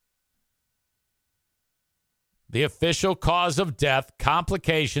 The official cause of death,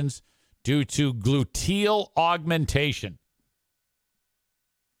 complications due to gluteal augmentation.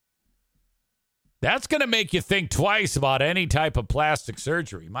 That's going to make you think twice about any type of plastic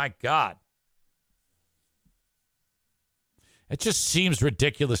surgery. My God. It just seems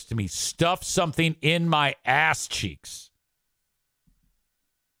ridiculous to me. Stuff something in my ass cheeks.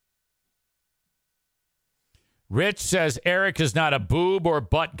 Rich says Eric is not a boob or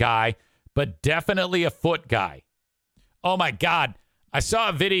butt guy, but definitely a foot guy. Oh, my God. I saw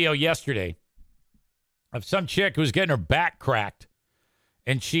a video yesterday of some chick who was getting her back cracked.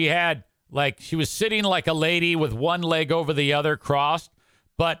 And she was sitting like a lady with one leg over the other crossed,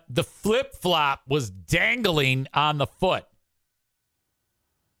 but the flip-flop was dangling on the foot.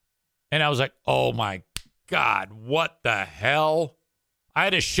 And I was like, oh, my God, what the hell? I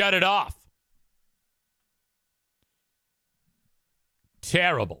had to shut it off.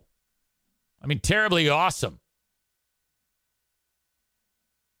 Terrible. I mean, terribly awesome.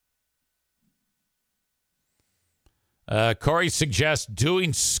 Corey suggests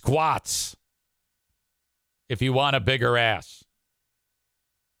doing squats if you want a bigger ass.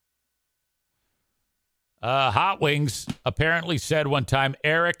 Hot Wings apparently said one time,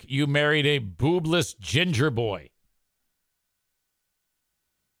 Eric, you married a boobless ginger boy.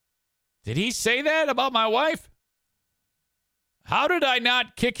 Did he say that about my wife? How did I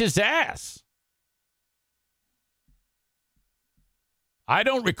not kick his ass? I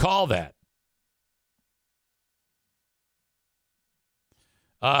don't recall that.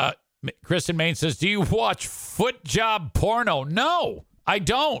 Chris in Maine says, do you watch foot job porno? No, I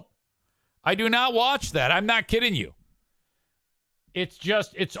don't. I do not watch that. I'm not kidding you.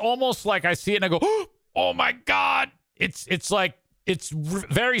 It's almost like I see it and I go, oh my God. It's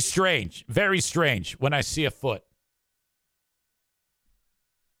very strange when I see a foot.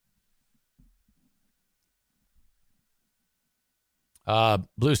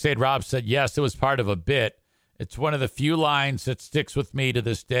 Blue State Rob said, yes, it was part of a bit. It's one of the few lines that sticks with me to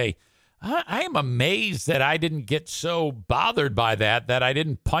this day. I am amazed that I didn't get so bothered by that I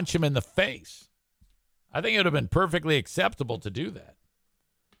didn't punch him in the face. I think it would have been perfectly acceptable to do that.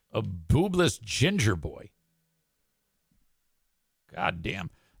 A boobless ginger boy. God damn.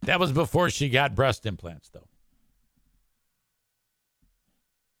 That was before she got breast implants,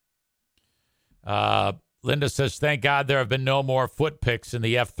 though. Linda says, thank God there have been no more foot pics in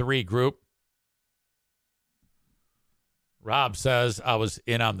the F3 group. Rob says, I was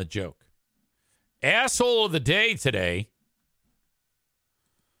in on the joke. Asshole of the day today.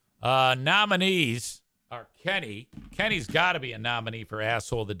 Nominees are Kenny. Kenny's got to be a nominee for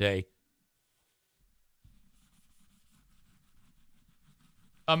Asshole of the Day.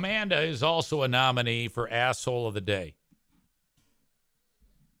 Amanda is also a nominee for Asshole of the Day.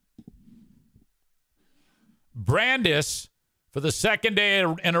 Brandis, for the second day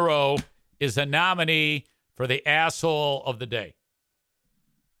in a row, is a nominee for the Asshole of the Day.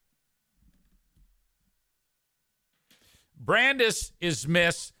 Brandis is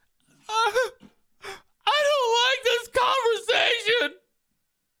Miss. I don't like this conversation.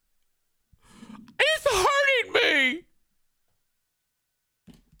 It's hurting me.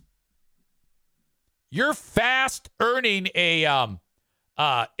 You're fast earning an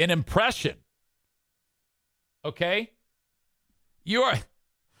impression. Okay?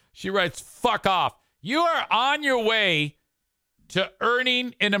 She writes, fuck off. You are on your way to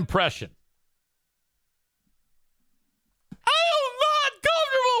earning an impression. I am not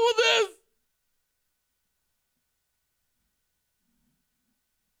comfortable with this.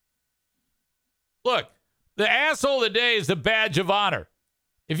 Look, the Asshole of the Day is a badge of honor.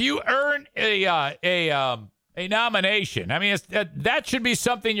 If you earn a nomination, I mean, that should be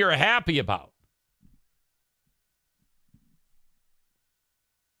something you're happy about.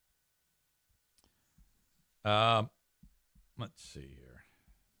 Let's see here.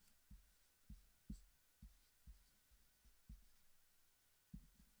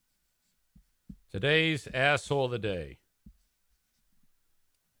 Today's Asshole of the Day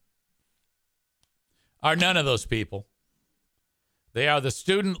are none of those people. They are the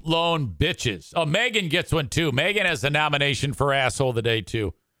student loan bitches. Oh, Megan gets one, too. Megan has a nomination for Asshole of the Day,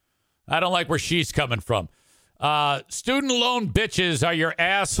 too. I don't like where she's coming from. Student loan bitches are your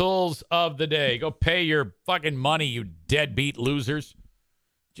assholes of the day. Go pay your fucking money, you deadbeat losers.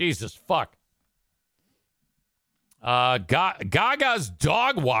 Jesus, fuck. Gaga's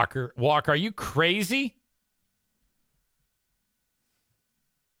dog walker. Are you crazy?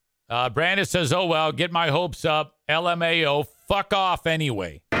 Brandon says, oh, well, get my hopes up. LMAO, fuck off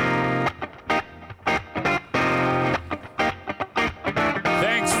anyway.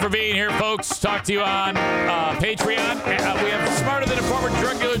 Thanks for being here, folks. Talk to you on Patreon. We have Smarter Than a Former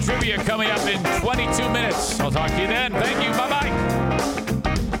Drug Dealer Trivia coming up in 22 minutes. I'll talk to you then. Thank you.